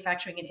are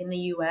manufacturing it in the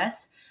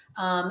U.S.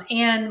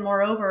 And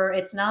moreover,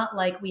 it's not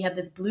like we have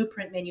this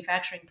blueprint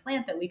manufacturing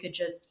plant that we could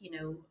just,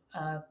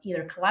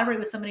 either collaborate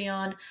with somebody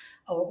on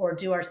or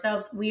do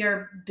ourselves. We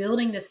are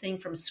building this thing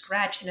from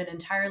scratch in an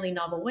entirely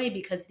novel way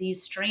because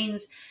these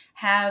strains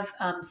have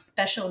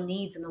special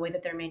needs in the way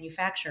that they're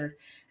manufactured.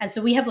 And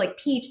so we have like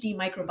PhD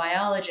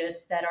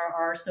microbiologists that are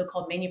our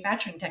so-called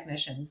manufacturing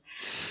technicians.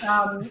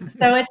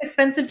 So it's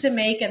expensive to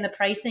make, and the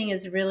pricing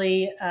is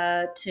really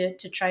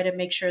to try to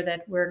make sure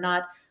that we're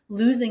not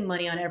losing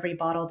money on every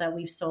bottle that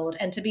we've sold.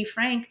 And to be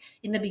frank,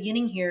 in the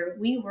beginning here,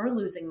 we were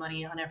losing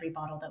money on every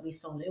bottle that we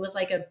sold. It was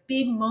like a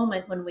big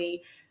moment when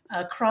we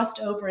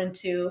crossed over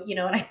into,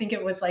 and I think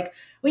it was like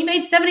we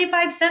made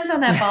 75 cents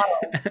on that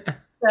bottle.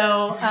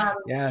 So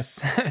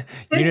yes,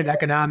 unit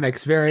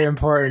economics, very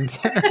important.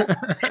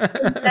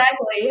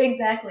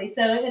 exactly.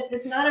 So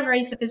it's not a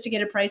very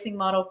sophisticated pricing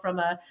model from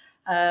a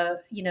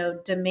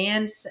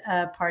demand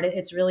part.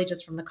 It's really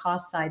just from the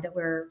cost side that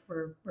we're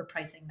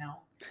pricing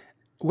now.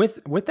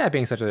 With that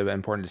being such an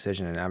important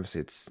decision, and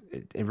obviously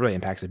it really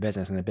impacts the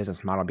business and the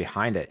business model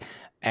behind it.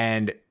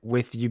 And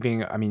with you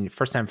being, I mean,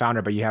 first time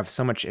founder, but you have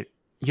so much of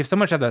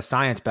the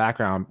science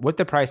background with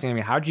the pricing. I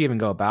mean, how did you even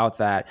go about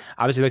that?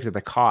 Obviously, you looked at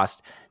the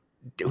cost.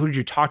 Who did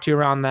you talk to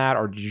around that,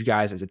 or did you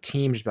guys as a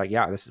team just be like,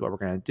 yeah, this is what we're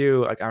going to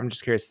do? Like, I'm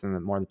just curious to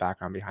more of the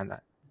background behind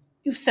that.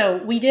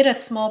 So we did a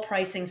small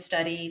pricing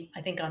study, I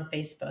think, on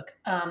Facebook.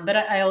 But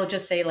I will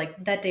just say,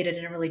 like, that data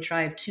didn't really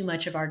drive too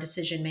much of our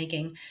decision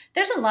making.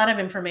 There's a lot of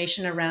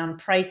information around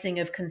pricing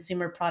of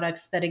consumer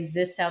products that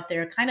exists out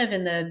there, kind of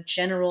in the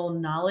general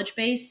knowledge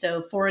base.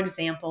 So, for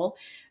example,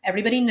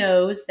 everybody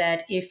knows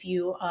that if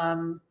you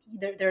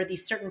there are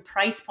these certain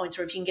price points,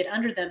 or if you can get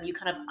under them, you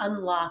kind of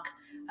unlock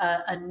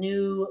a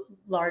new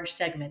large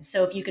segment.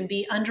 So if you can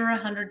be under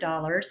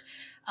 $100,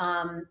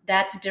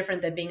 that's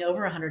different than being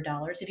over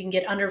 $100. If you can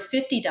get under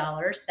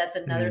 $50, that's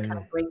another kind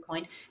of break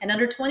point, and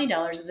under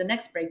 $20 is the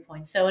next break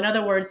point. So in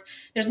other words,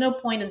 there's no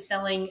point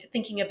in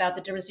thinking about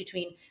the difference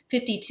between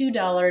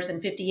 $52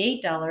 and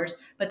 $58,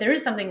 but there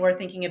is something worth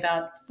thinking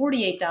about: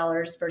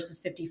 $48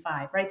 versus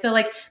 $55, right? So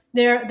like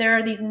there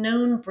are these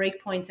known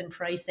break points in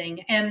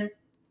pricing, and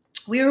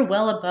we were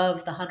well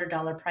above the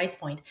 $100 price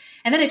point.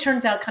 And then it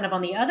turns out, kind of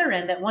on the other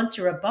end, that once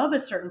you're above a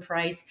certain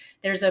price,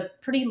 there's a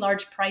pretty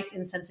large price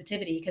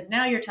insensitivity, because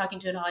now you're talking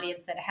to an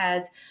audience that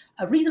has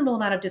a reasonable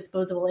amount of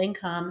disposable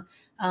income.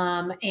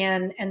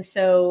 And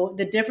so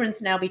the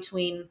difference now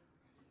between,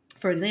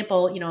 for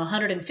example,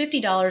 $150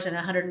 and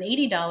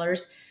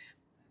 $180,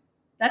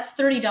 that's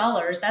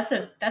 $30.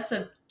 That's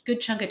a good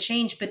chunk of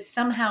change, but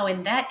somehow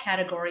in that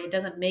category, it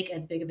doesn't make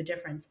as big of a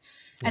difference.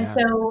 Yeah. And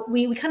so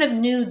we kind of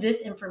knew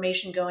this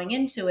information going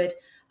into it,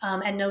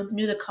 and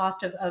knew the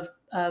cost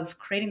of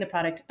creating the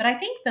product. But I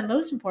think the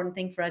most important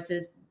thing for us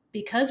is,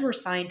 because we're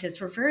scientists,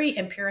 we're very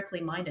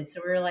empirically minded. So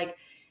we're like,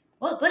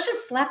 well, let's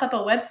just slap up a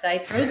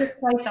website, throw the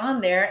price on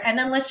there, and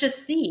then let's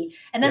just see.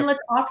 And then let's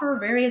offer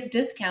various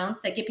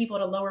discounts that get people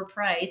at a lower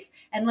price.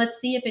 And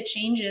let's see if it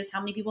changes how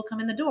many people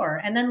come in the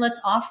door. And then let's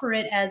offer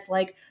it as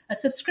like a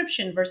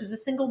subscription versus a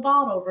single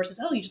bottle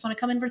versus, oh, you just want to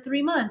come in for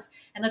 3 months,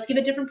 and let's give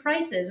it different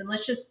prices. And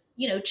let's just,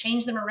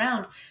 change them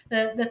around.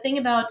 The thing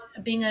about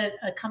being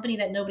a company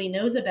that nobody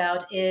knows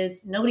about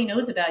is nobody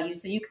knows about you.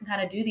 So you can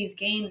kind of do these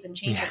games and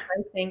change your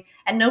pricing,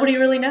 and nobody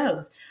really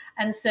knows.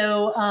 And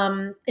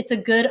so it's a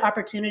good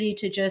opportunity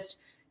to just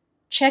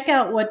check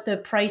out what the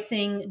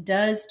pricing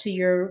does to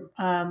your,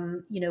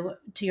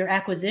 to your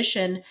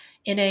acquisition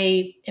in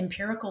a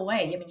empirical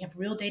way. I mean, you have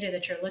real data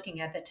that you're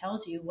looking at that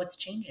tells you what's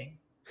changing.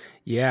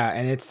 Yeah,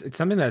 and it's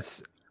something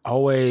that's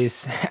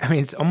always, I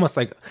mean, it's almost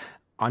like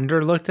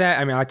underlooked at.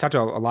 I mean, I talked to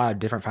a lot of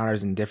different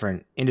founders in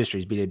different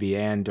industries, B2B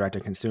and direct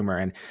to consumer,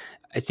 and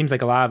it seems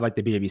like a lot of like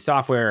the B2B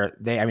software,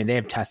 they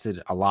have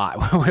tested a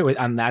lot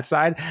on that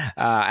side.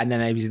 And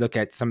then if you look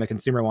at some of the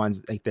consumer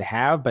ones, like they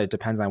have, but it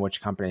depends on which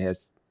company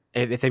has.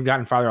 If they've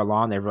gotten farther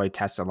along, they've really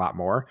tested a lot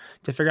more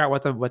to figure out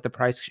what the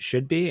price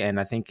should be. And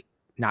I think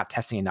not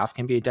testing enough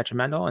can be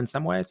detrimental in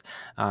some ways,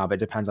 but it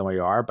depends on where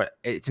you are. But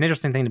it's an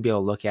interesting thing to be able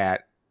to look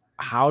at.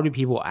 How do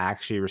people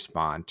actually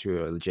respond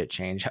to a legit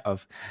change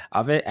of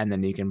it? And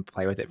then you can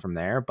play with it from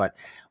there. But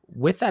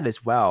with that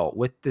as well,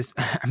 with this,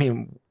 I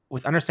mean,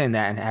 with understanding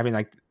that and having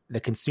like the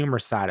consumer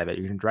side of it.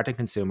 You're direct to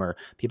consumer.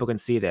 People can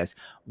see this.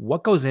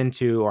 What goes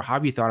into, or how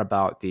have you thought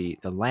about the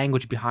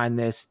language behind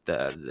this,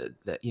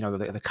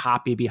 the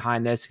copy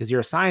behind this? Because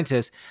you're a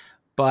scientist,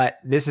 but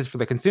this is for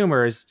the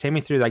consumers. Take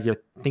me through like your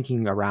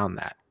thinking around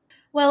that.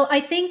 Well, I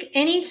think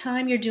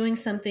anytime you're doing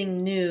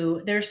something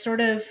new, there's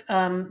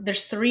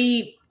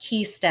three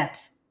key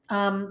steps.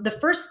 The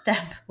first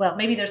step, well,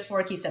 maybe there's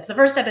four key steps. The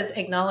first step is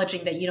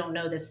acknowledging that you don't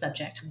know this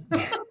subject,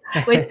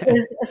 which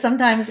is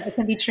sometimes it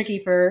can be tricky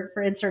for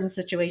in certain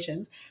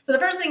situations. So the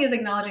first thing is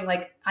acknowledging,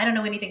 like, I don't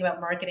know anything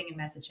about marketing and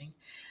messaging.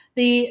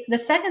 The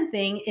second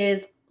thing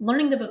is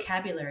learning the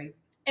vocabulary.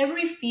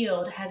 Every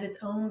field has its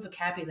own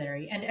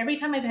vocabulary. And every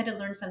time I've had to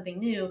learn something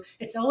new,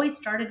 it's always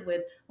started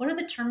with, what are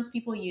the terms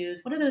people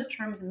use? What do those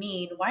terms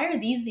mean? Why are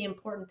these the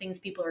important things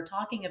people are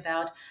talking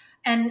about?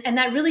 And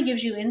that really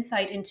gives you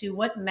insight into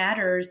what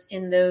matters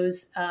in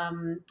those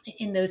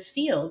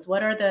fields.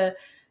 What are the,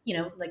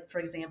 like, for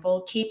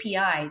example,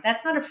 KPI?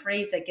 That's not a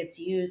phrase that gets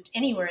used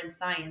anywhere in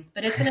science,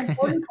 but it's an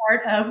important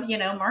part of,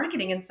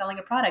 marketing and selling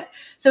a product.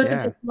 So it's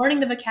learning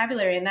the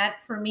vocabulary. And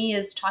that for me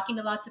is talking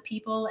to lots of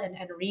people and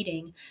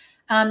reading.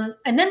 And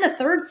then the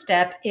third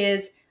step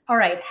is, all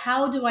right,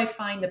 how do I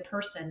find the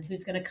person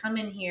who's going to come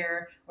in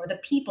here, or the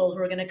people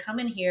who are going to come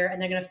in here and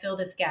they're going to fill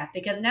this gap?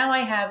 Because now I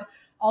have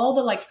all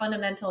the like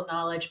fundamental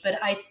knowledge, but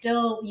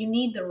you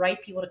need the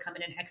right people to come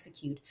in and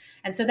execute.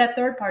 And so that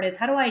third part is,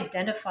 how do I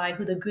identify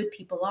who the good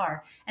people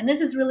are? And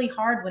this is really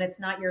hard when it's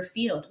not your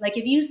field. Like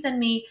if you send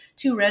me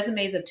 2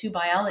 resumes of 2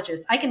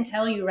 biologists, I can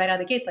tell you right out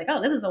of the gates, like,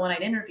 oh, this is the one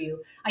I'd interview.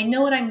 I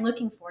know what I'm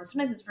looking for. And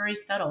sometimes it's very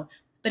subtle.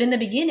 But in the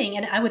beginning,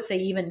 and I would say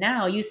even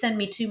now, you send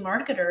me 2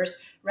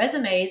 marketers'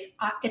 resumes,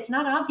 it's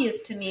not obvious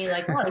to me,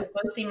 like, oh, these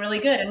both seem really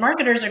good. And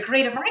marketers are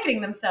great at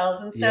marketing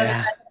themselves. And so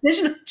that's a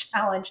vision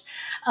challenge.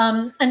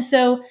 And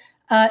so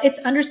it's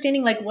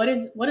understanding, like, what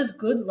does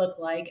good look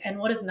like and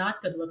what does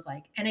not good look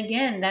like? And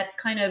again, that's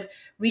kind of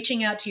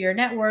reaching out to your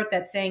network,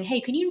 that's saying,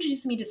 hey, can you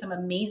introduce me to some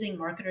amazing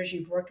marketers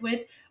you've worked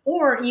with?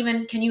 Or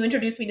even, can you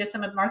introduce me to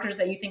some marketers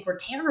that you think were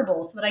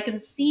terrible, so that I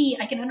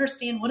can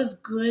understand what does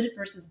good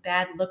versus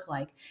bad look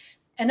like?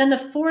 And then the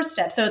 4th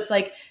step, so it's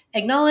like,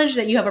 acknowledge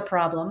that you have a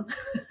problem,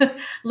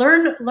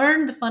 learn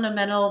the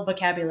fundamental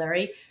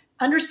vocabulary,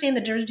 understand the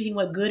difference between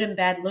what good and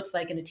bad looks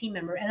like in a team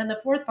member. And then the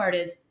 4th part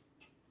is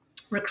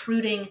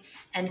recruiting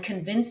and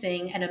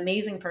convincing an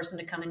amazing person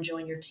to come and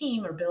join your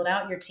team, or build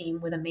out your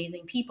team with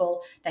amazing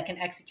people that can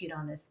execute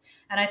on this.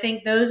 And I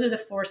think those are the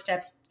 4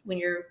 steps when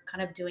you're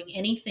kind of doing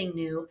anything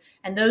new.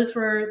 And those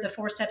were the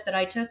 4 steps that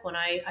I took when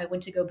I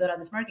went to go build out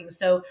this marketing.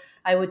 So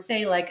I would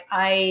say, like,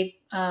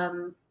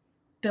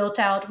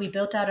 we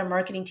built out a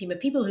marketing team of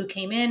people who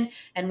came in,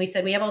 and we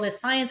said, we have all this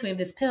science, we have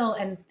this pill,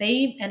 and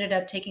they ended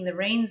up taking the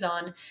reins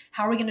on,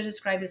 how are we going to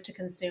describe this to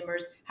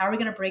consumers? How are we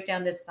going to break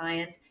down this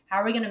science? How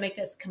are we going to make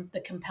this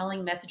the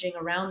compelling messaging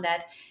around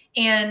that?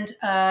 And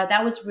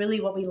that was really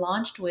what we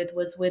launched with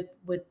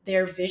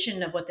their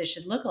vision of what this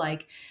should look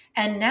like.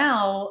 And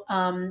now,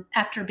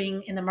 after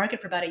being in the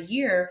market for about a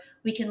year,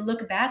 we can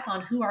look back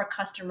on who our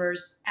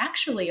customers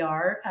actually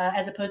are,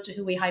 as opposed to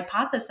who we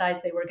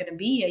hypothesized they were going to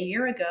be a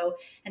year ago,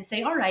 and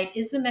say, all right,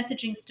 is the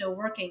messaging still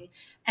working?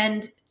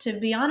 And to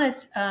be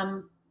honest,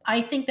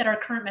 I think that our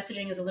current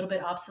messaging is a little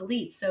bit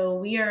obsolete. So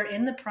we are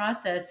in the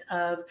process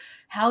of,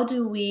 how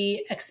do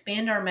we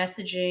expand our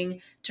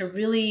messaging to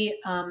really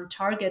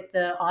target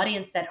the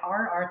audience that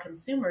are our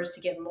consumers,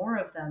 to get more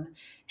of them.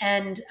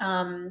 And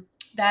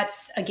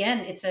that's, again,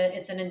 it's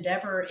an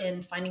endeavor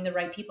in finding the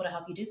right people to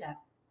help you do that.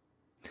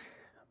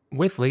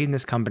 With leading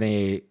this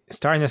company,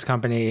 starting this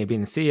company,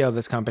 being the CEO of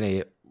this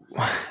company,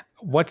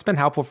 what's been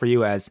helpful for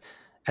you as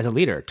a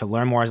leader, to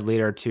learn more as a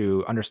leader,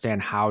 to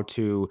understand how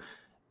to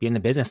be in the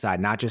business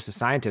side, not just a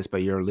scientist,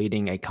 but you're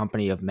leading a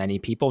company of many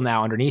people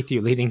now underneath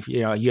you,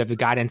 you have the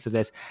guidance of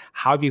this.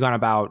 How have you gone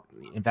about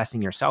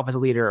investing yourself as a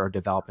leader, or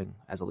developing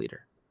as a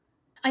leader?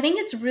 I think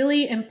it's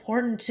really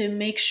important to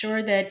make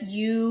sure that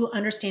you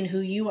understand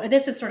who you are.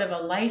 This is sort of a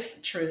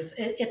life truth.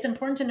 It's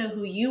important to know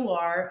who you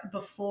are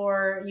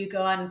before you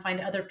go out and find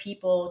other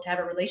people to have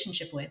a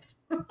relationship with.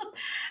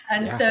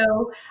 And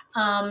so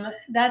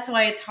that's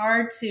why it's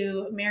hard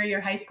to marry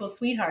your high school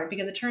sweetheart,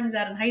 because it turns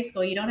out in high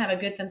school, you don't have a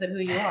good sense of who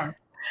you are.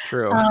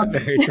 True.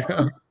 Very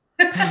true.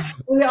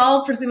 We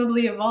all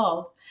presumably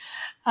evolve.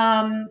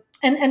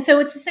 And so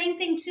it's the same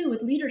thing too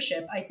with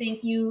leadership. I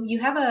think you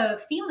have a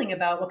feeling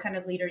about what kind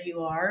of leader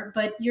you are,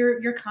 but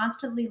you're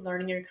constantly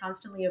learning, you're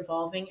constantly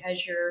evolving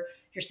as your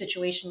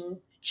situation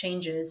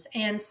changes.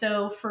 And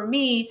so for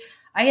me,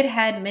 I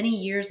had many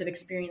years of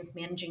experience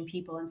managing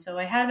people. And so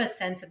I have a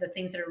sense of the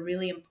things that are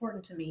really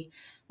important to me.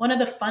 One of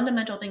the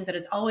fundamental things that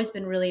has always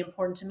been really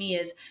important to me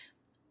is,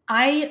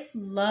 one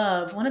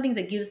of the things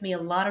that gives me a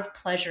lot of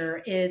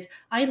pleasure is,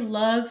 I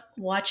love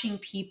watching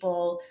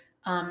people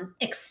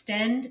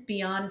extend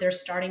beyond their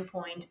starting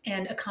point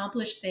and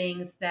accomplish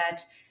things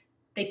that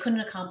they couldn't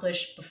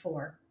accomplish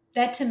before.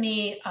 That, to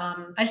me,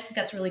 I just think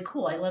that's really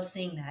cool. I love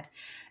seeing that.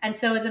 And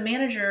so as a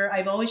manager,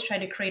 I've always tried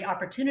to create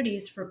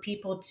opportunities for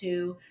people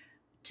to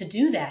to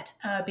do that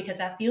because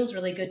that feels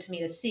really good to me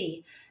to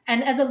see.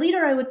 And as a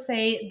leader, I would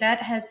say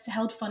that has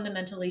held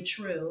fundamentally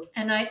true.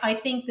 And I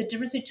think the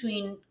difference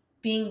between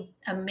being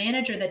a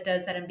manager that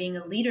does that and being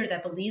a leader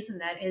that believes in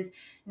that is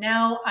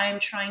now I'm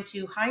trying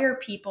to hire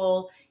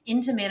people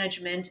into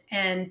management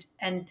and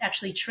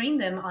actually train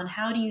them on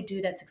how do you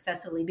do that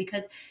successfully.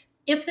 Because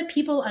if the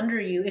people under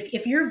you,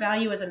 if your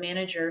value as a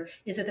manager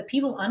is that the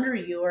people under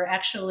you are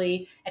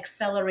actually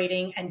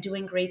accelerating and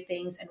doing great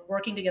things and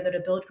working together to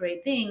build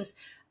great things,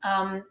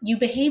 you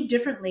behave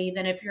differently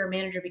than if you're a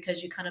manager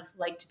because you kind of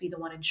like to be the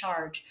one in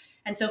charge.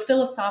 And so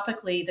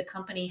philosophically, the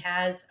company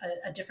has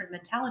a different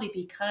mentality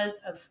because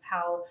of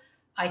how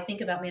I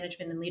think about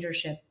management and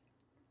leadership.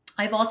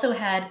 I've also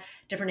had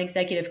different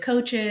executive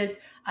coaches.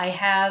 I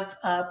have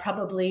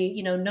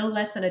probably, no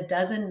less than a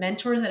dozen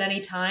mentors at any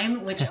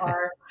time, which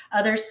are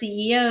other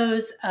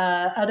CEOs,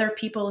 other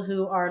people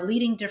who are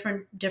leading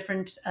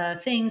different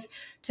things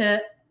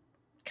to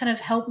kind of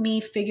help me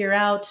figure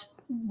out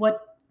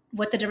what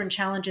the different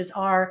challenges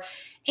are.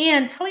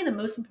 And probably the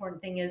most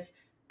important thing is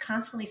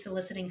constantly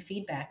soliciting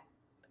feedback,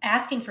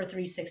 asking for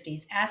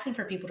 360s, asking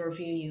for people to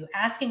review you,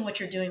 asking what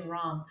you're doing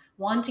wrong,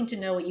 wanting to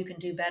know what you can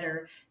do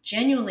better,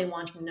 genuinely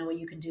wanting to know what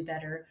you can do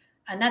better.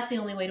 And that's the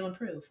only way to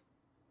improve.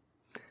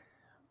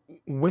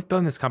 With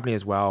building this company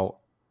as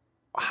well,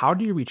 how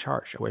do you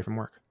recharge away from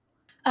work?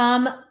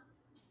 Um,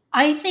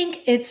 I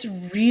think it's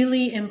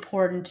really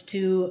important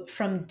to,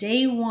 from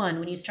day one,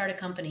 when you start a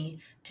company,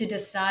 to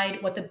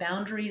decide what the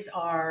boundaries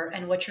are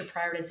and what your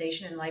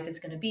prioritization in life is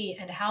going to be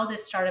and how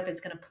this startup is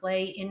going to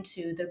play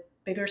into the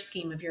bigger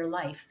scheme of your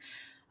life.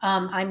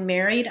 I'm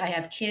married. I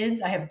have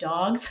kids. I have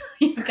dogs.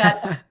 You've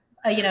got,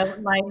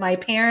 my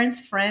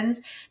parents,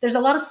 friends. There's a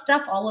lot of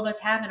stuff all of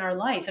us have in our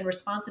life and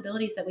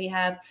responsibilities that we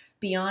have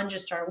beyond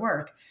just our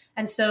work.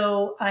 And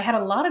so I had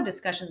a lot of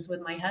discussions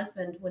with my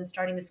husband when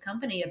starting this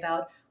company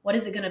about what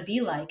is it going to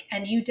be like.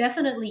 And you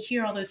definitely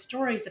hear all those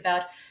stories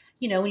about,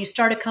 when you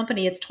start a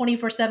company, it's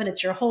 24/7,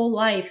 it's your whole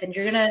life, and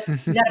you got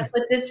to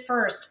put this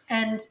first.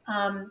 And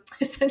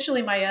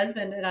essentially my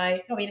husband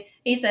and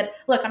he said,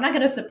 look, I'm not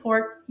going to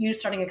support you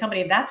starting a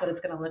company if that's what it's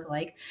going to look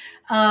like.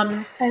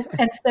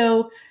 And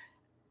so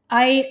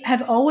I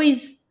have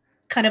always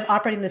kind of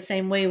operating the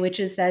same way, which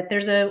is that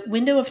there's a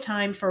window of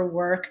time for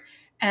work,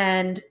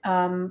 and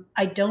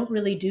I don't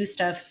really do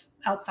stuff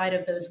outside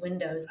of those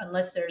windows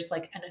unless there's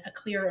like a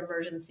clear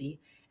emergency.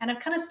 And I've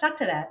kind of stuck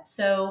to that.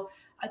 So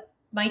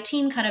my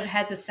team kind of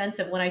has a sense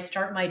of when I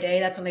start my day,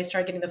 that's when they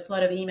start getting the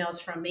flood of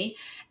emails from me.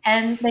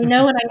 And they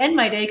know when I end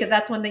my day because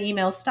that's when the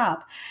emails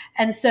stop.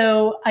 And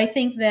so I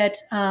think that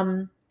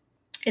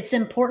it's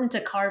important to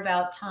carve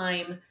out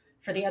time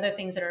for the other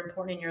things that are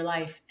important in your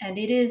life. And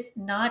it is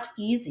not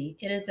easy.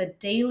 It is a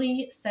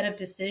daily set of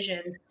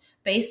decisions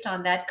based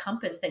on that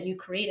compass that you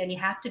create. And you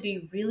have to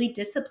be really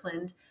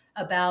disciplined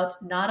about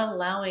not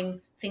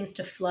allowing things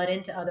to flood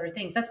into other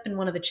things. That's been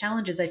one of the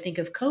challenges, I think,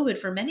 of COVID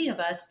for many of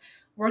us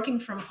working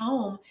from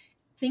home.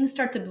 Things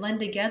start to blend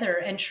together,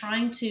 and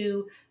trying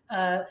to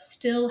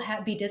still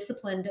be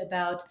disciplined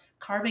about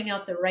carving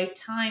out the right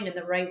time and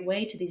the right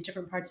way to these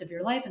different parts of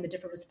your life and the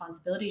different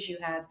responsibilities you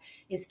have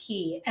is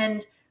key.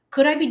 And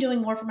could I be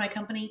doing more for my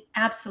company?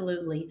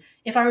 Absolutely.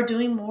 If I were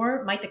doing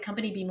more, might the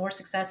company be more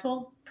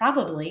successful?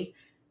 Probably.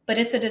 But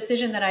it's a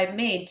decision that I've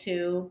made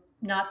to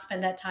not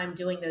spend that time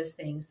doing those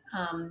things.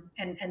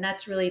 And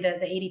that's really the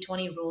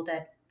 80-20 rule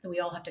that we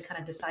all have to kind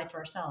of decide for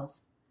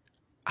ourselves.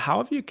 How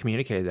have you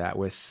communicated that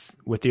with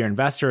your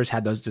investors,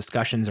 had those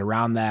discussions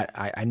around that?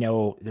 I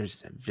know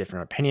there's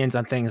different opinions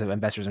on things that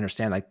investors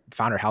understand, like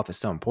founder health is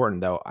so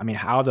important though. I mean,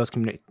 how have those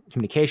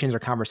communications or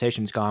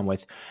conversations gone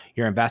with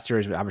your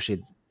investors?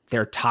 Obviously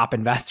they're top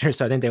investors,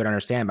 so I think they would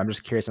understand, but I'm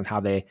just curious on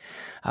how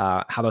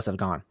those have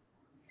gone.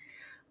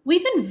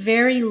 We've been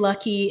very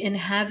lucky in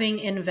having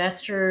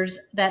investors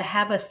that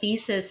have a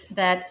thesis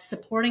that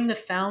supporting the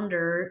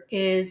founder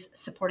is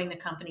supporting the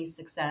company's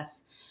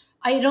success.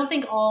 I don't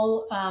think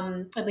all,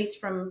 at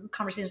least from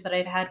conversations that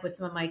I've had with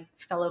some of my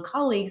fellow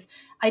colleagues,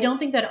 I don't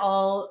think that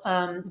all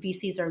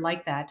VCs are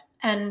like that.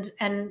 And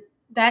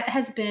that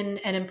has been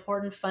an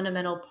important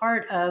fundamental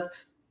part of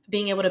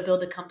being able to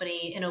build the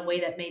company in a way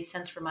that made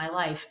sense for my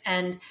life.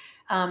 And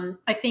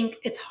I think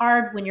it's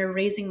hard when you're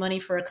raising money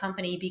for a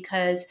company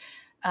because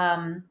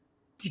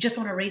you just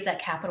want to raise that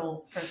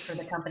capital for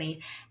the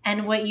company.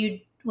 And what you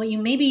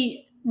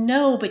maybe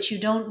know, but you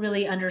don't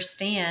really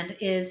understand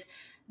is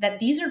that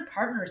these are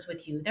partners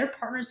with you. They're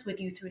partners with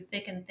you through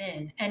thick and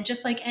thin. And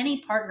just like any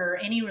partner,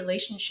 any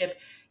relationship,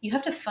 you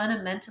have to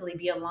fundamentally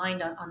be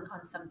aligned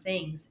on some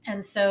things.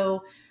 And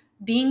so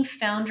being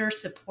founder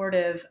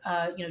supportive,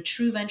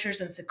 True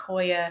Ventures and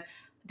Sequoia,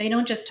 they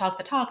don't just talk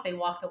the talk, they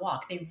walk the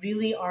walk. They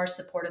really are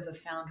supportive of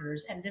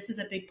founders. And this is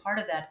a big part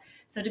of that.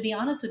 So to be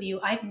honest with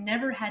you, I've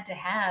never had to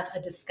have a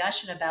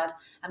discussion about,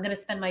 I'm going to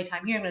spend my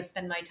time here, I'm going to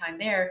spend my time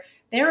there.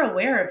 They're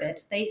aware of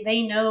it.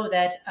 They know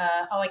that,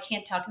 I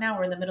can't talk now,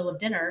 we're in the middle of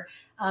dinner.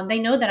 They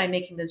know that I'm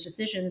making those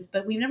decisions,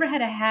 but we've never had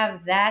to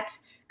have that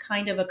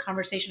kind of a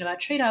conversation about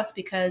trade-offs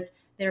because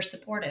they're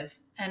supportive.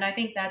 And I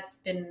think that's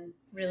been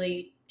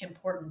really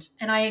important.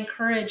 And I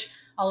encourage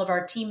all of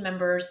our team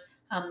members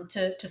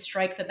to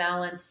strike the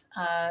balance.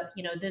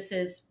 This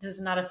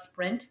is not a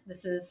sprint.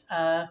 This is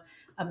a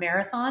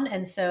marathon.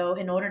 And so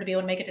in order to be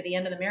able to make it to the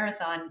end of the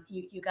marathon,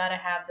 you got to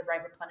have the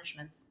right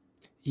replenishments.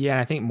 Yeah,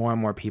 and I think more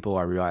and more people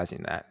are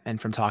realizing that.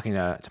 And from talking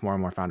to more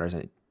and more founders,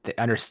 they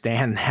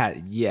understand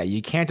that, yeah,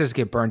 you can't just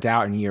get burnt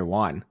out in year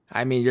one.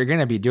 I mean, you're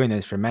going to be doing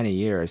this for many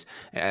years,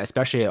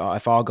 especially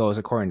if all goes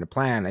according to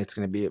plan. It's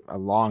going to be a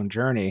long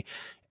journey.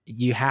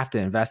 You have to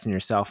invest in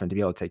yourself and to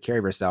be able to take care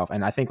of yourself.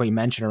 And I think what you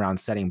mentioned around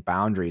setting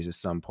boundaries is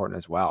so important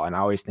as well. And I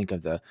always think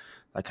of the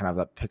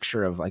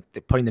picture of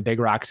putting the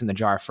big rocks in the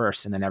jar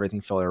first and then everything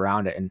filled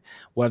around it. And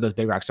whatever those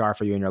big rocks are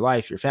for you in your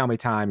life, your family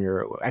time,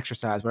 your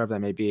exercise, whatever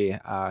that may be,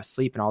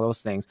 sleep and all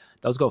those things,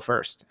 those go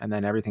first. And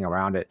then everything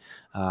around it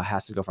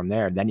has to go from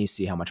there. Then you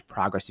see how much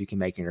progress you can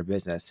make in your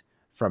business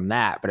from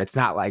that. But it's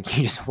not like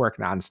you just work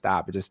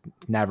nonstop. It's just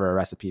never a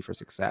recipe for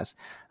success,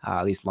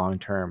 at least long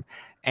term.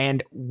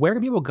 And where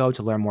can people go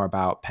to learn more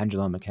about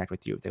Pendulum and connect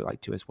with you if they would like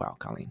to as well,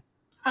 Colleen?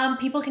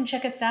 People can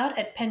check us out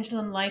at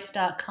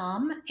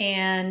pendulumlife.com,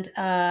 and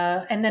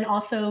then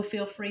also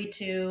feel free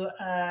to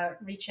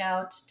reach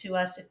out to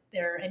us if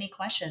there are any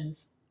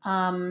questions.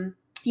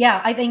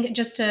 I think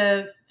just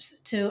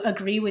to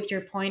agree with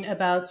your point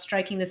about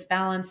striking this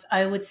balance,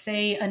 I would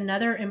say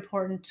another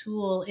important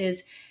tool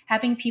is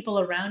having people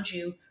around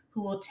you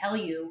who will tell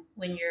you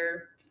when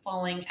you're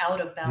falling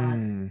out of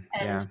balance.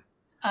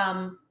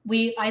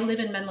 I live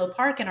in Menlo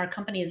Park, and our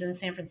company is in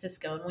San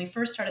Francisco. And when we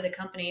first started the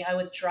company, I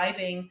was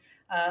driving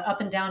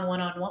up and down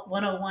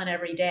 101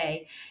 every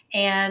day.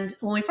 And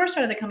when we first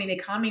started the company, the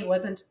economy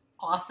wasn't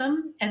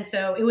awesome, and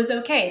so it was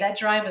okay. That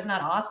drive was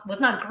not awesome,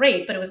 was not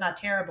great, but it was not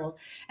terrible.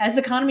 As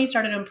the economy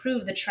started to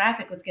improve, the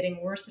traffic was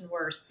getting worse and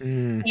worse,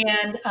 and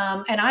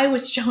I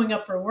was showing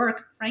up for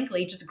work,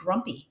 frankly, just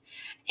grumpy.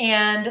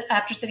 And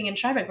after sitting in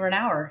traffic for an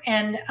hour,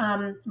 and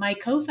my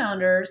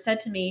co-founder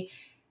said to me,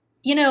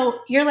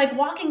 you're like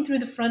walking through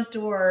the front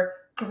door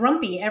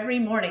grumpy every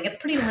morning. It's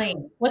pretty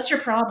lame. What's your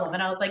problem?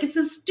 And I was like, it's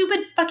this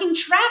stupid fucking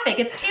traffic.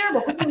 It's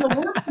terrible. I'm in the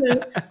worst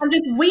mood. I'm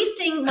just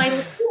wasting my 2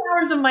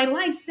 hours of my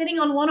life sitting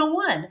on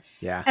 101.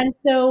 Yeah. And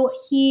so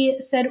he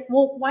said,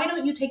 well, why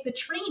don't you take the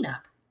train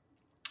up?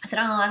 I said,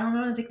 I don't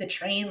want to take the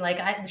train.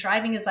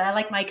 Driving is, I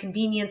like my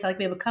convenience. I like to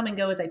be able to come and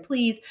go as I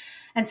please.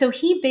 And so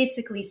he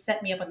basically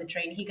set me up on the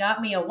train. He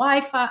got me a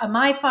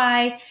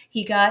MiFi.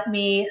 He got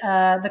me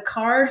the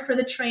card for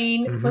the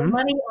train, put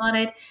money on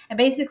it, and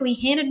basically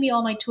handed me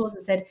all my tools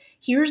and said,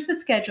 here's the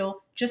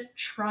schedule. Just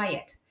try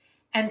it.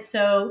 And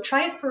so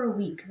try it for a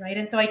week, right?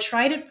 And so I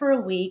tried it for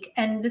a week.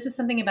 And this is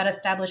something about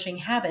establishing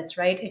habits,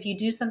 right? If you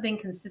do something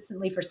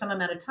consistently for some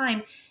amount of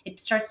time,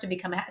 it starts to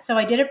become a habit. So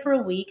I did it for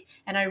a week,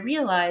 and I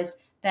realized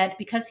that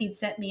because he'd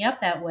set me up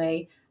that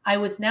way, I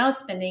was now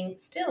spending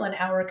still an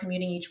hour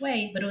commuting each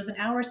way, but it was an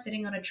hour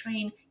sitting on a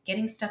train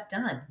getting stuff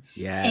done.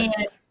 Yes.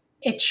 And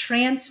it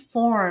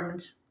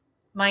transformed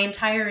my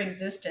entire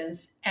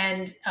existence,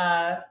 and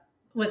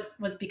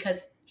was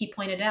because he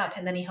pointed out,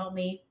 and then he helped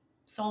me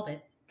solve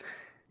it.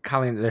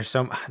 Colleen, there's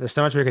so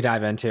much we could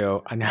dive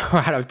into. I know we're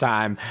out of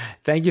time.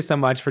 Thank you so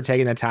much for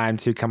taking the time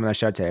to come on the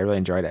show today. I really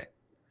enjoyed it.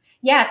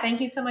 Yeah, thank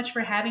you so much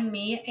for having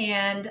me,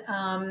 and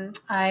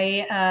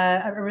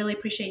I really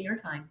appreciate your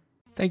time.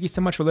 Thank you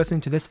so much for listening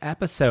to this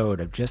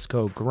episode of Just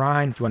Go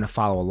Grind. If you want to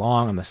follow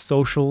along on the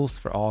socials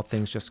for all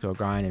things Just Go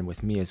Grind and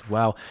with me as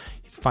well,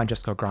 you can find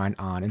Just Go Grind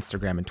on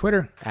Instagram and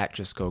Twitter at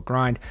Just Go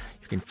Grind.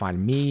 You can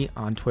find me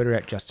on Twitter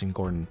at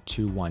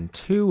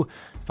JustinGordon212.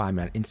 Find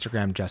me on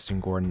Instagram,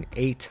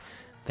 JustinGordon8.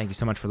 Thank you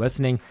so much for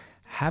listening.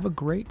 Have a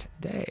great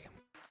day.